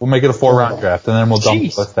make it a 4-round draft, and then we'll dump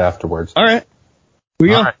the list afterwards. All right. We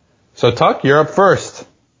go. Right. So Tuck, you're up first.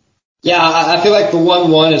 Yeah, I feel like the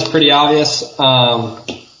 1-1 is pretty obvious.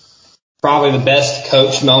 Probably the best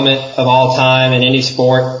coach moment of all time in any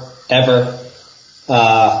sport ever.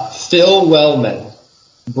 Phil Wellman,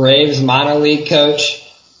 Braves minor league coach,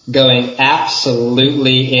 going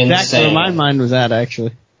absolutely insane. That's where my mind was at,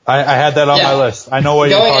 actually. I had that on my list. I know what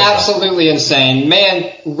you're talking about. Going absolutely insane.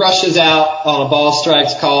 Man rushes out on a ball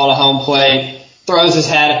strikes call at a home plate, throws his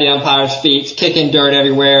hat at the umpire's feet, kicking dirt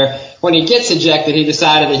everywhere. When he gets ejected, he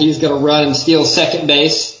decided that he was going to run and steal second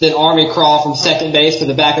base, then army crawl from second base to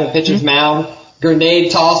the back of the pitcher's mound,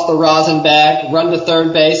 grenade toss the rosin bag, run to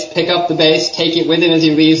third base, pick up the base, take it with him as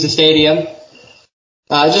he leaves the stadium.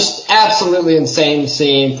 Just absolutely insane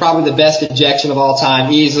scene. Probably the best ejection of all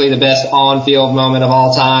time. Easily the best on-field moment of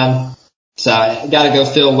all time. So, gotta go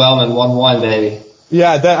Phil Wellman, 1-1, baby.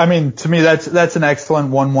 Yeah, to me, that's an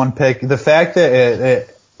excellent 1-1 pick. The fact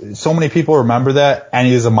that so many people remember that, and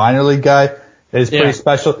he's a minor league guy, is pretty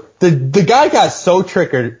special. The guy got so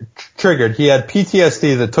triggered. He had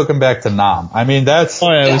PTSD that took him back to Nam. I mean, that's in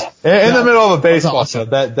the middle of a baseball. Awesome.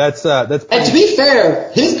 That's. And to be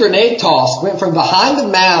fair, his grenade toss went from behind the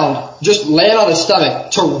mound, just laying on his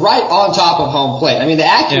stomach, to right on top of home plate. I mean, the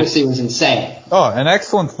accuracy was insane. Oh, an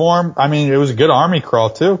excellent form. I mean, it was a good army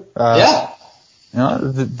crawl too.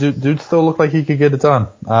 The dude still looked like he could get it done.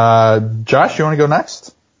 Josh, you want to go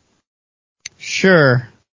next? Sure.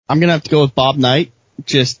 I'm going to have to go with Bob Knight.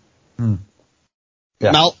 Just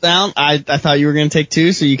meltdown. I thought you were going to take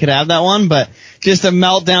 2, so you could have that one, but just a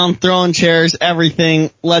meltdown, throwing chairs,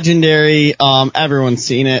 everything, legendary. Everyone's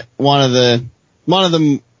seen it. One of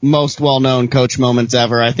the most well-known coach moments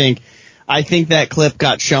ever. I think that clip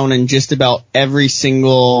got shown in just about every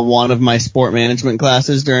single one of my sport management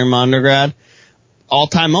classes during my undergrad.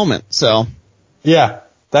 All-time moment. So. Yeah.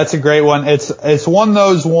 That's a great one. It's one of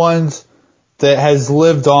those ones that has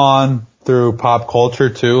lived on through pop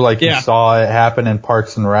culture too. Like you saw it happen in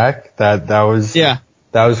Parks and Rec. That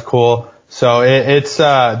was cool. So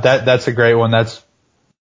that's a great one. That's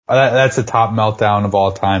a top meltdown of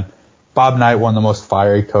all time. Bob Knight, one of the most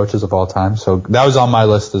fiery coaches of all time. So that was on my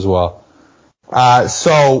list as well.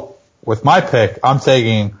 So with my pick, I'm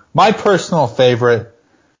taking my personal favorite.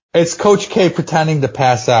 It's Coach K pretending to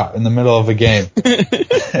pass out in the middle of a game.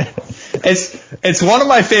 It's one of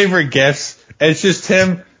my favorite gifs. It's just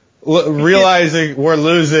him realizing we're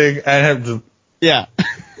losing and him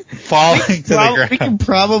falling to the ground. We could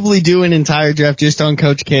probably do an entire draft just on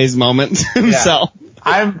Coach K's moment himself.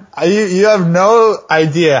 You have no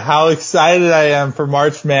idea how excited I am for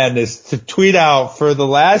March Madness to tweet out for the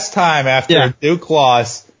last time after a Duke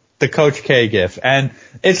loss the Coach K gif. And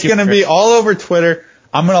it's going to be all over Twitter.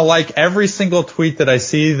 I'm going to like every single tweet that I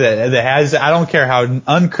see that has, I don't care how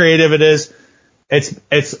uncreative it is.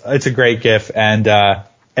 It's a great gif, and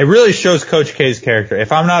it really shows Coach K's character.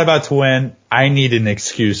 If I'm not about to win, I need an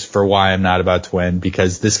excuse for why I'm not about to win,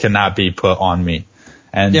 because this cannot be put on me.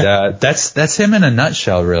 And that's him in a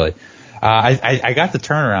nutshell, really. I got the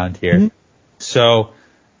turnaround here. Mm-hmm. So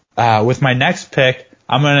with my next pick,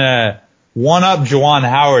 I'm gonna one up Juwan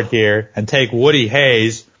Howard here and take Woody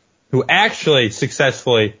Hayes, who actually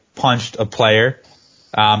successfully punched a player.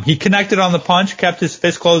 He connected on the punch, kept his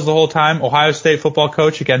fist closed the whole time. Ohio State football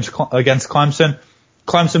coach against Clemson.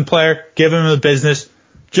 Clemson player, give him the business,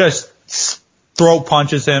 just throat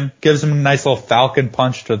punches him, gives him a nice little falcon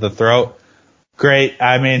punch to the throat. Great.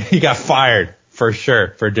 I mean, he got fired for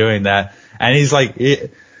sure for doing that. And he's like,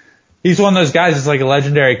 he's one of those guys that's like a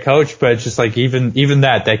legendary coach, but it's just like even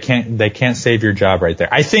that, they can't save your job right there.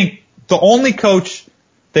 I think the only coach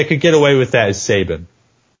that could get away with that is Saban.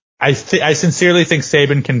 I sincerely think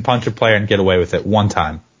Saban can punch a player and get away with it one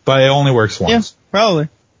time, but it only works once. Yeah, probably.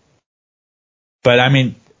 But I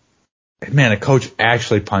mean, man, a coach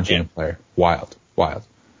actually punching a player. Wild.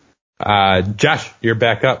 Josh, you're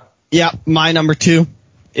back up. Yeah, my number 2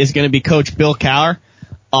 is going to be Coach Bill Cowher.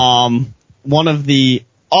 One of the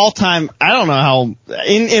all-time, I don't know how,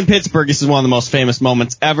 in Pittsburgh, this is one of the most famous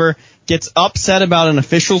moments ever, gets upset about an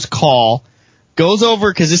official's call, goes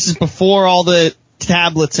over, because this is before all the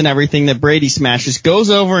tablets and everything that Brady smashes, goes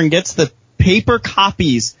over and gets the paper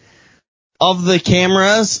copies of the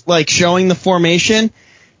cameras, like showing the formation,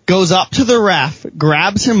 goes up to the ref,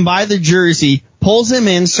 grabs him by the jersey, pulls him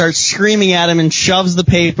in, starts screaming at him, and shoves the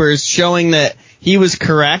papers showing that he was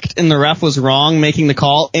correct and the ref was wrong, making the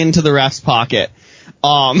call, into the ref's pocket.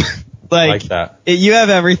 Like that. You have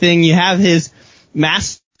everything. You have his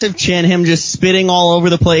massive chin, him just spitting all over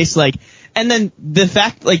the place, like, and then the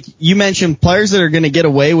fact, like you mentioned, players that are going to get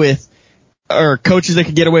away with, or coaches that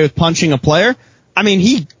could get away with punching a player. I mean,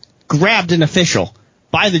 he grabbed an official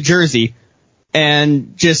by the jersey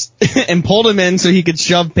and just and pulled him in so he could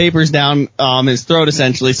shove papers down his throat,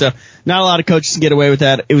 essentially. So not a lot of coaches can get away with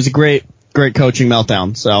that. It was a great coaching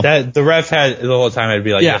meltdown. So that the ref had the whole time, I'd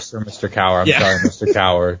be like, yes, sir, Mr. Cower. I'm sorry, Mr.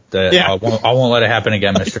 Cower. I won't let it happen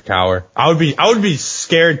again, Mr. Cower. I would be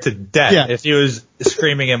scared to death if he was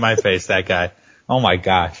screaming in my face, that guy. Oh my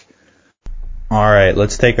gosh. All right,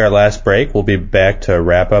 let's take our last break. We'll be back to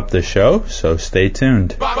wrap up the show, so stay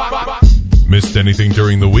tuned. Missed anything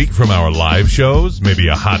during the week from our live shows? Maybe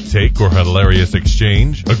a hot take or hilarious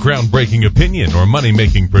exchange? A groundbreaking opinion or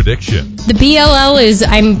money-making prediction? The PLL is,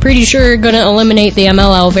 I'm pretty sure, going to eliminate the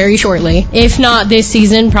MLL very shortly. If not this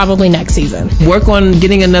season, probably next season. Work on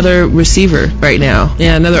getting another receiver right now.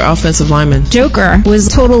 Yeah, another offensive lineman. Joker was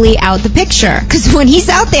totally out the picture. Because when he's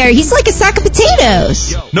out there, he's like a sack of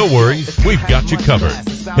potatoes. No worries. We've got you covered.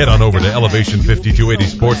 Head on over to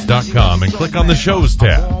elevation5280sports.com and click on the shows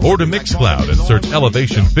tab, or to Mixcloud and search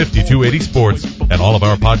Elevation 5280 Sports, and all of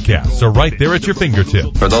our podcasts are right there at your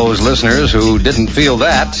fingertips. For those listeners who didn't feel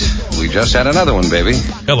that, we just had another one, baby.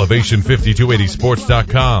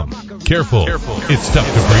 Elevation5280sports.com. Careful. It's tough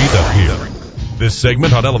to breathe up here. This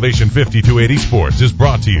segment on Elevation 5280 Sports is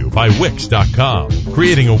brought to you by Wix.com.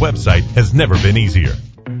 Creating a website has never been easier.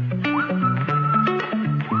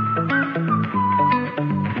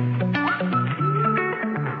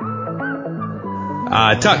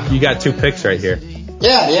 Tuck, you got 2 picks right here.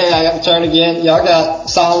 Yeah, I got the turn again. Y'all got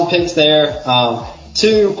solid picks there.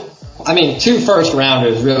 Two first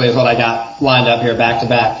rounders really is what I got lined up here back to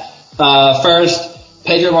back. First,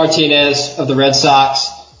 Pedro Martinez of the Red Sox,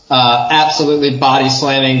 absolutely body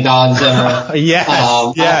slamming Don Zimmer. Yes.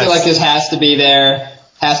 I feel like this has to be there,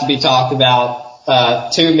 has to be talked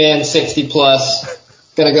about. 2 men, 60 plus,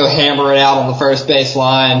 gonna go hammer it out on the first base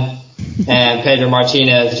line. And Pedro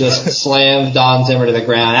Martinez just slammed Don Zimmer to the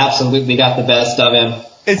ground. Absolutely got the best of him.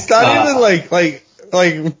 It's not even like,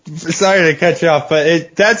 sorry to cut you off,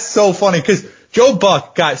 but that's so funny because Joe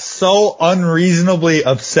Buck got so unreasonably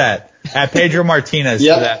upset at Pedro Martinez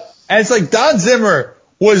for that. And it's like Don Zimmer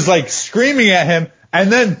was like screaming at him,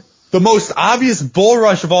 and then the most obvious bull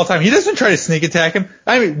rush of all time. He doesn't try to sneak attack him.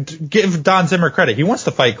 I mean, give Don Zimmer credit. He wants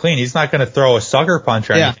to fight clean. He's not going to throw a sucker punch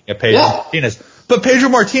or anything at Pedro Martinez. But Pedro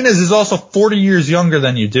Martinez is also 40 years younger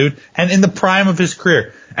than you, dude, and in the prime of his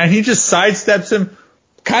career. And he just sidesteps him,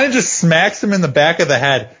 kind of just smacks him in the back of the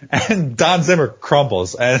head, and Don Zimmer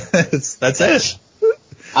crumbles. And that's it.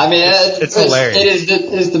 I mean, it's hilarious. It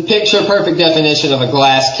is the picture perfect definition of a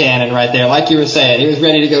glass cannon right there. Like you were saying, he was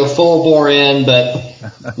ready to go full bore in,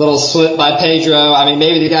 but little slip by Pedro. I mean,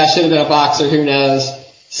 maybe the guy should have been a boxer. Who knows?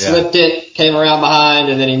 Slipped it, came around behind,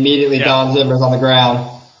 and then immediately Don Zimmer's on the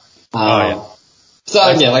ground. So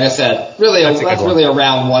again, like I said, that's really a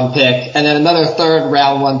round 1 pick, and then another third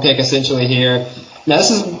round 1 pick essentially here. Now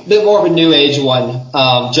this is a bit more of a new age one.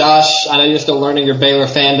 Josh, I know you're still learning your Baylor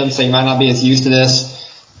fandom, so you might not be as used to this,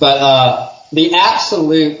 but the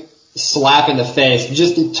absolute slap in the face,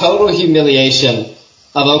 just the total humiliation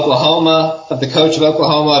of Oklahoma, of the coach of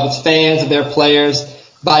Oklahoma, of its fans, of their players,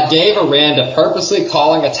 by Dave Aranda purposely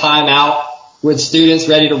calling a timeout with students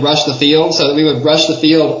ready to rush the field so that we would rush the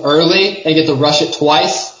field early and get to rush it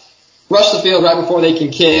twice. Rush the field right before they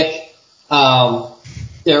can kick.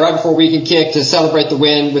 Right before we can kick to celebrate the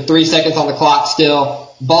win with 3 seconds on the clock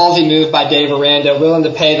still. Ballsy move by Dave Aranda, willing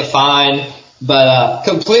to pay the fine, but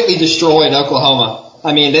completely destroyed Oklahoma.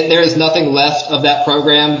 I mean, there is nothing left of that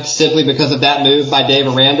program simply because of that move by Dave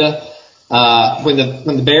Aranda. When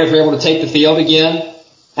the Bears were able to take the field again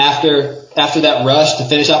after that rush to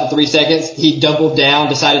finish out in 3 seconds, he doubled down,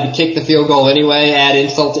 decided to kick the field goal anyway, add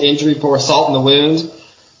insult to injury, pour salt in the wound.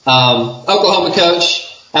 Oklahoma coach,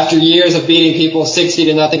 after years of beating people 60-0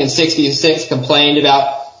 and 60-6, complained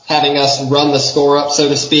about having us run the score up, so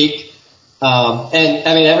to speak. And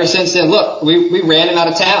I mean, ever since then, look, we ran him out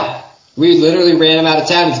of town. We literally ran him out of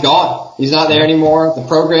town. He's gone. He's not there anymore. The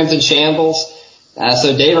program's in shambles.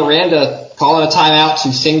 So Dave Aranda calling a timeout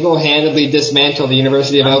to single-handedly dismantle the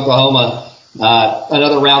University of Oklahoma.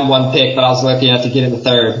 Another round 1 pick, but I was lucky enough to get in the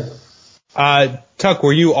third. Tuck,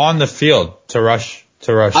 were you on the field to rush?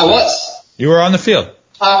 I was. You were on the field?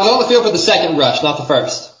 I was on the field for the second rush, not the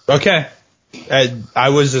first. Okay. I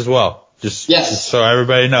was as well. Just so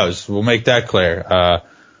everybody knows. We'll make that clear.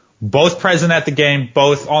 Both present at the game,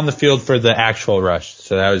 both on the field for the actual rush.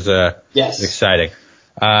 So that was exciting.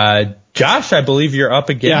 Josh, I believe you're up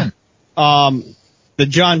again. Yeah. The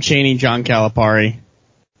John Chaney, John Calipari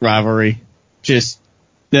rivalry. Just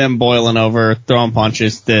them boiling over, throwing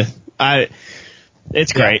punches.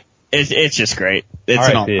 It's great. It's just great. It's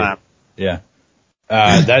an all-time. Yeah.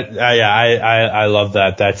 I love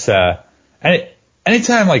that. That's,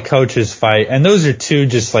 anytime like coaches fight, and those are two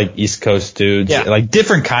just like East Coast dudes, like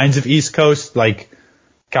different kinds of East Coast, like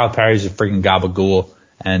Calipari's a freaking gabagool,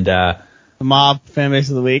 and, the Mob fan base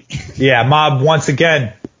of the week. Yeah, Mob once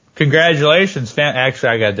again. Congratulations. Actually,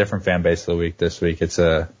 I got a different fan base of the week this week. It's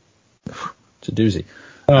a doozy.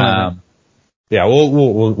 Yeah,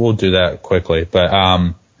 we'll do that quickly, but,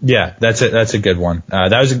 yeah, that's a good one.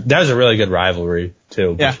 That was a really good rivalry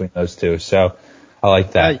too between those two. So I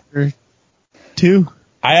like that. Two.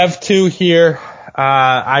 I have two here.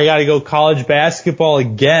 I got to go college basketball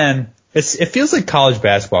again. It feels like college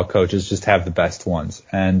basketball coaches just have the best ones.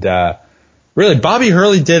 And, really, Bobby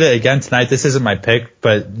Hurley did it again tonight. This isn't my pick,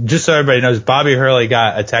 but just so everybody knows, Bobby Hurley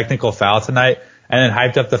got a technical foul tonight and then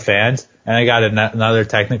hyped up the fans. And I got another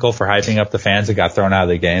technical for hyping up the fans that got thrown out of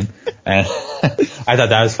the game. And I thought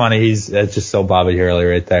that was funny. That's just so Bobby Hurley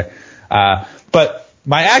right there. But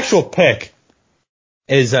my actual pick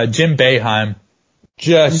is Jim Boeheim,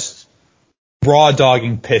 just raw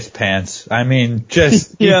dogging piss pants. I mean,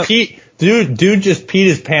 just dude just peed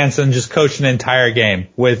his pants and just coached an entire game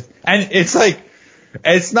and it's like,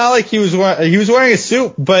 it's not like he was wearing a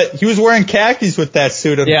suit, but he was wearing khakis with that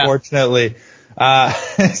suit, unfortunately.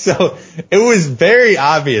 So it was very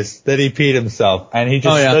obvious that he peed himself, and he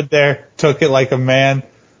just stood there, took it like a man,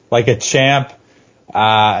 like a champ.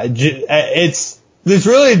 There's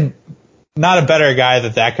really not a better guy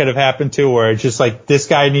that could have happened to, where it's just like, this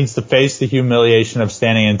guy needs to face the humiliation of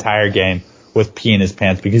standing an entire game with pee in his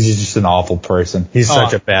pants because he's just an awful person. He's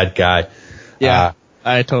such a bad guy. Yeah,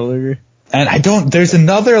 I totally agree. And there's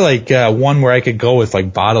another one where I could go with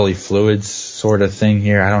like bodily fluids sort of thing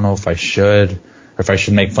here. I don't know if I should, or if I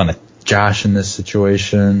should make fun of Josh in this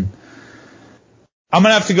situation. I'm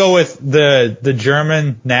going to have to go with the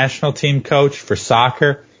German national team coach for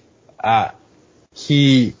soccer.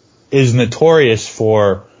 He is notorious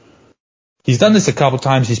for, he's done this a couple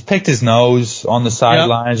times. He's picked his nose on the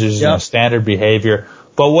sidelines. There's standard behavior.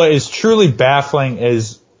 But what is truly baffling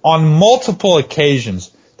is on multiple occasions,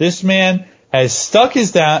 this man has stuck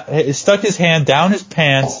his hand down his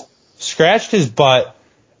pants, scratched his butt,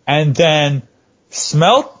 and then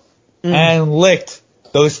smelt and licked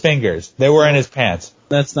those fingers. They were in his pants.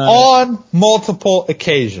 That's not on multiple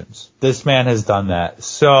occasions. This man has done that.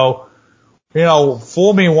 So,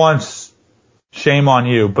 fool me once, shame on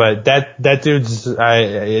you. But that dude's,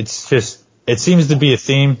 it seems to be a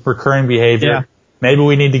theme, recurring behavior. Yeah. Maybe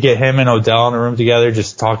we need to get him and Odell in a room together,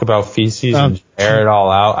 just talk about feces and air it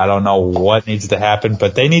all out. I don't know what needs to happen,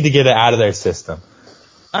 but they need to get it out of their system.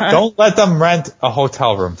 Don't let them rent a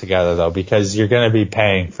hotel room together, though, because you're going to be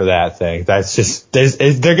paying for that thing. That's just, they're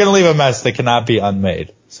going to leave a mess that cannot be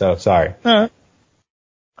unmade. So, sorry.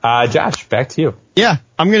 Josh, back to you. Yeah,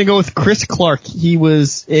 I'm going to go with Chris Clark. He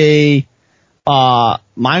was a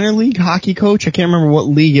minor league hockey coach. I can't remember what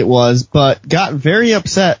league it was, but got very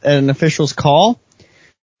upset at an official's call.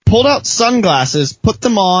 Pulled out sunglasses, put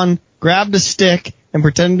them on, grabbed a stick, and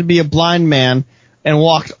pretended to be a blind man, and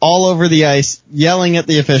walked all over the ice, yelling at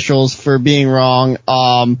the officials for being wrong.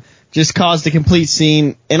 Just caused a complete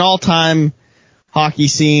scene. An all-time hockey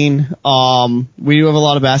scene. We do have a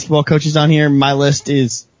lot of basketball coaches on here. My list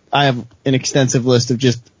is, I have an extensive list of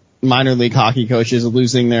just minor league hockey coaches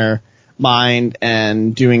losing their mind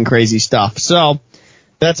and doing crazy stuff. So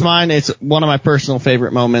that's mine. It's one of my personal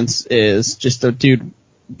favorite moments is just a dude.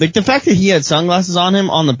 Like the fact that he had sunglasses on him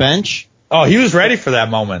on the bench. Oh, he was ready for that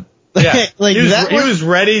moment. Yeah, he was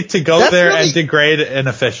ready to go there and degrade an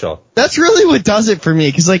official. That's really what does it for me,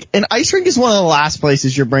 because an ice rink is one of the last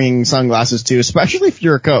places you're bringing sunglasses to, especially if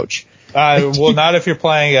you're a coach. Well, not if you're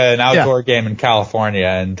playing an outdoor game in California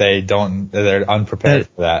and they're unprepared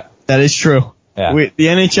for that. That is true. Yeah. The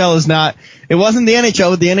NHL is not. It wasn't the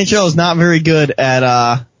NHL, but the NHL is not very good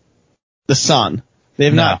at the sun.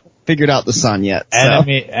 They've not figured out the sun yet.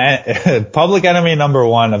 So. Public enemy number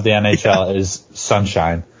one of the NHL is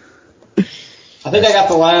sunshine. I think I got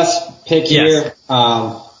the last pick here.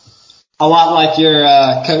 A lot like your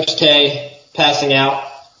Coach K passing out.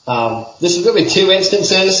 This is really two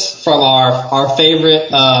instances from our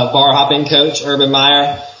favorite bar hopping coach, Urban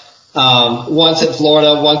Meyer. Once at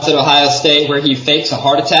Florida, once at Ohio State, where he fakes a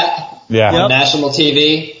heart attack on national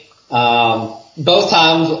TV. Both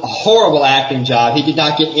times, a horrible acting job. He did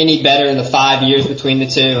not get any better in the 5 years between the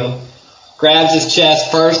two. Grabs his chest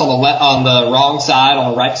first on the wrong side,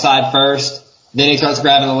 on the right side first. Then he starts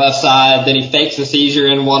grabbing the left side. Then he fakes a seizure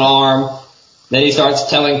in one arm. Then he starts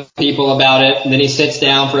telling people about it. And then he sits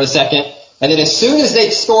down for a second. And then as soon as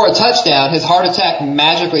they score a touchdown, his heart attack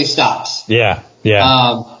magically stops. Yeah.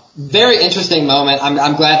 Very interesting moment.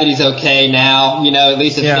 I'm glad that he's okay now. At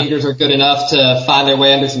least his fingers are good enough to find their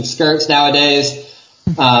way under some skirts nowadays.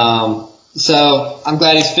 So I'm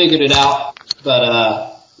glad he's figured it out. But,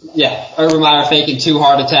 Urban Meyer faking 2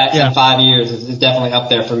 heart attacks in 5 years is definitely up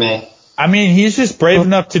there for me. I mean, he's just brave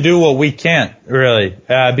enough to do what we can't, really,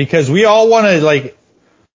 because we all want to,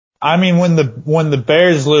 when the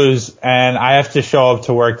Bears lose and I have to show up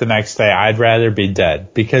to work the next day, I'd rather be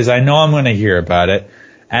dead because I know I'm going to hear about it.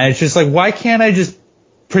 And it's just like, why can't I just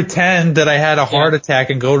pretend that I had a heart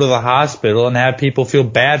attack and go to the hospital and have people feel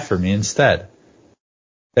bad for me instead?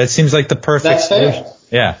 That seems like the perfect solution.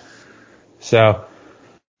 Yeah. So,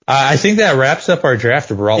 I think that wraps up our draft.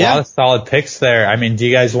 There were a lot of solid picks there. I mean, do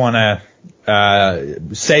you guys want to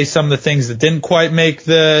say some of the things that didn't quite make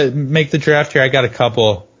the draft here? I got a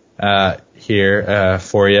couple here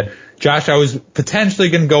for you. Josh, I was potentially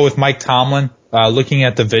going to go with Mike Tomlin, looking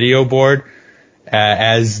at the video board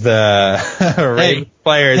as the Ravens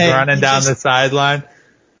player is running down the sideline.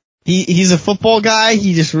 He's a football guy.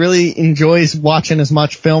 He just really enjoys watching as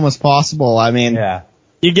much film as possible. I mean,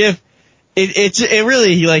 you give.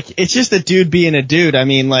 It's just a dude being a dude. I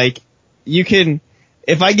mean, you can,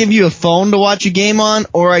 if I give you a phone to watch a game on,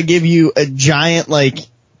 or I give you a giant,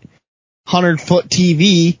 100-foot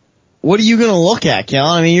TV, what are you going to look at, Kellen?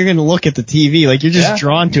 I mean, you're going to look at the TV. You're just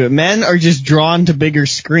drawn to it. Men are just drawn to bigger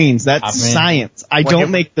screens. That's science. I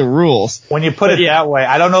don't make the rules. When you put it that way,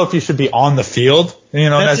 I don't know if you should be on the field,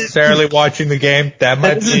 necessarily watching the game. That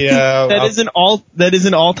might be, that is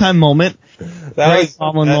an all-time moment. That was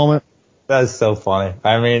Tomlin moment. That's so funny.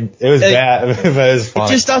 I mean, it was bad, but it was funny.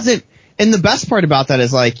 It just doesn't, and the best part about that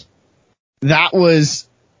is that was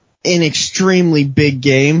an extremely big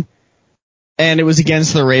game, and it was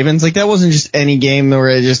against the Ravens. That wasn't just any game where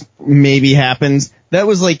it just maybe happens. That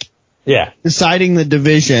was deciding the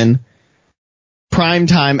division, prime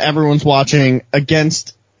time, everyone's watching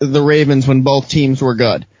against the Ravens when both teams were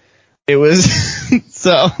good. It was,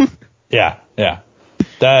 so. Yeah.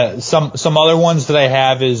 Some other ones that I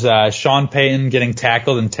have is Sean Payton getting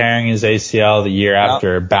tackled and tearing his ACL the year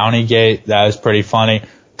after Bountygate. That was pretty funny.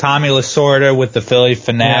 Tommy Lasorda with the Philly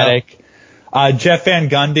Fanatic. Jeff Van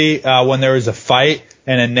Gundy, when there was a fight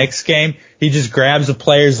in a Knicks game, he just grabs a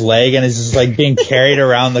player's leg and is just being carried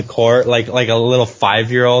around the court like a little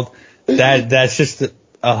 5-year-old. That's just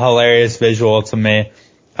a hilarious visual to me.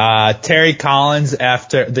 Terry Collins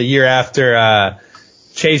the year after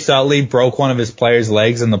Chase Utley broke one of his players'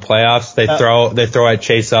 legs in the playoffs. They throw at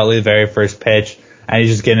Chase Utley the very first pitch, and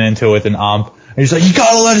he's just getting into it with an ump. And he's like, "You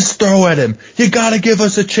gotta let us throw at him. You gotta give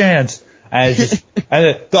us a chance." And it's just,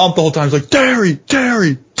 and the ump the whole time is like, "Terry."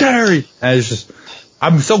 And it's just,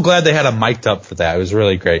 I'm so glad they had him mic'd up for that. It was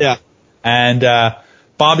really great. Yeah. And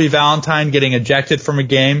Bobby Valentine getting ejected from a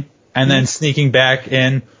game and then sneaking back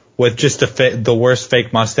in with just the worst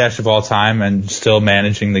fake mustache of all time and still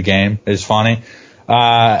managing the game is funny.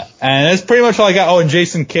 And that's pretty much all I got. Oh, and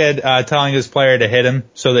Jason Kidd telling his player to hit him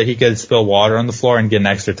so that he could spill water on the floor and get an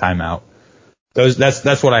extra timeout.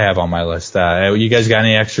 That's what I have on my list. You guys got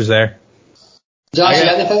any extras there? Josh, you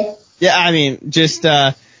got anything? Yeah, I mean, just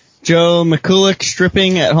Joe McCulloch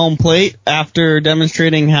stripping at home plate after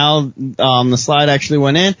demonstrating how the slide actually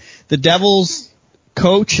went in. The Devils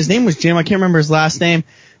coach, his name was Jim, I can't remember his last name,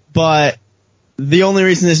 but the only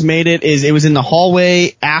reason this made it is it was in the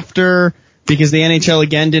hallway after, because the NHL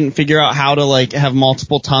again didn't figure out how to have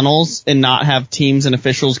multiple tunnels and not have teams and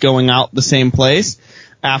officials going out the same place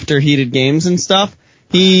after heated games and stuff.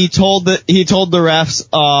 He told the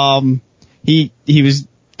refs he was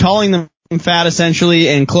calling them fat essentially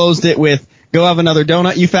and closed it with "Go have another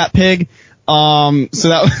donut, you fat pig."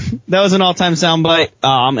 So that was an all-time soundbite.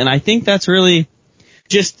 And I think that's really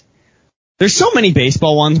just, there's so many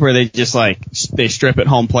baseball ones where they just they strip at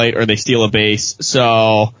home plate or they steal a base.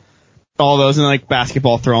 So all those, and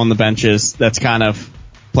basketball throwing the benches, that's kind of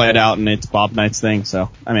played out, and it's Bob Knight's thing. So,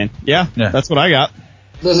 I mean, yeah, that's what I got.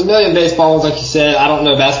 There's a million baseball ones, like you said. I don't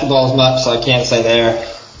know basketball as much, so I can't say there.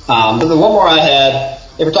 But the one more I had,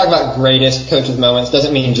 if we're talking about greatest coaches moments,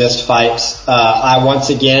 doesn't mean just fights. I once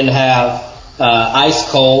again have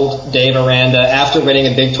ice cold Dave Aranda after winning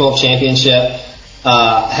a Big 12 championship,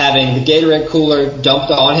 having the Gatorade cooler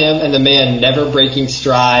dumped on him and the man never breaking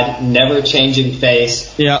stride, never changing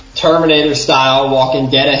face, Terminator style,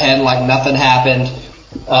 walking dead ahead like nothing happened,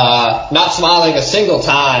 not smiling a single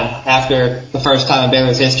time after the first time in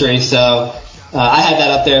Baylor's history. So I had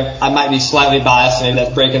that up there. I might be slightly biased. Maybe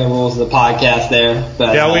that's breaking the rules of the podcast there.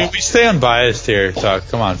 But, we stay unbiased here. So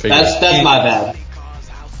come on, that's my bad.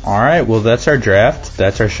 All right, well, that's our draft.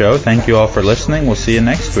 That's our show. Thank you all for listening. We'll see you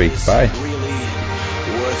next week. Bye.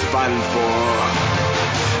 Worth fighting for.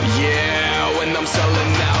 Yeah, when I'm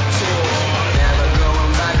selling out tour. Never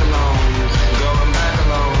going back alone.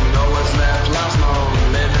 No one's left lost alone.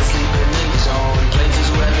 Living, sleeping in the zone. Places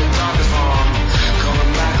where the dark is from.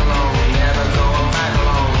 Going back alone. Never going back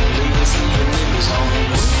alone. Leaving, sleeping in the zone.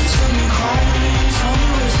 Wouldn't tell me quietly. Tell me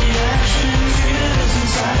where's the action. Fear that's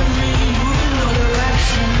inside of me. Moving no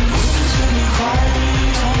direction. Wouldn't tell me quietly.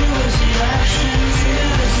 Tell me where's the action. Fear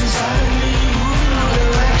that's inside of me. Moving no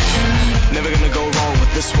direction. Never gonna go wrong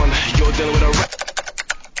with this one. You're dealing with a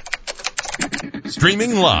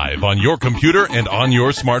Streaming live on your computer and on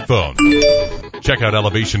your smartphone. Check out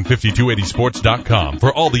Elevation5280Sports.com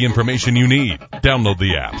for all the information you need. Download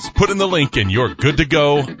the apps, put in the link, and you're good to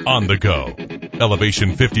go on the go.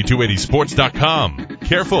 Elevation5280Sports.com.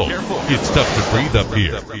 Careful. It's tough to breathe up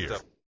here.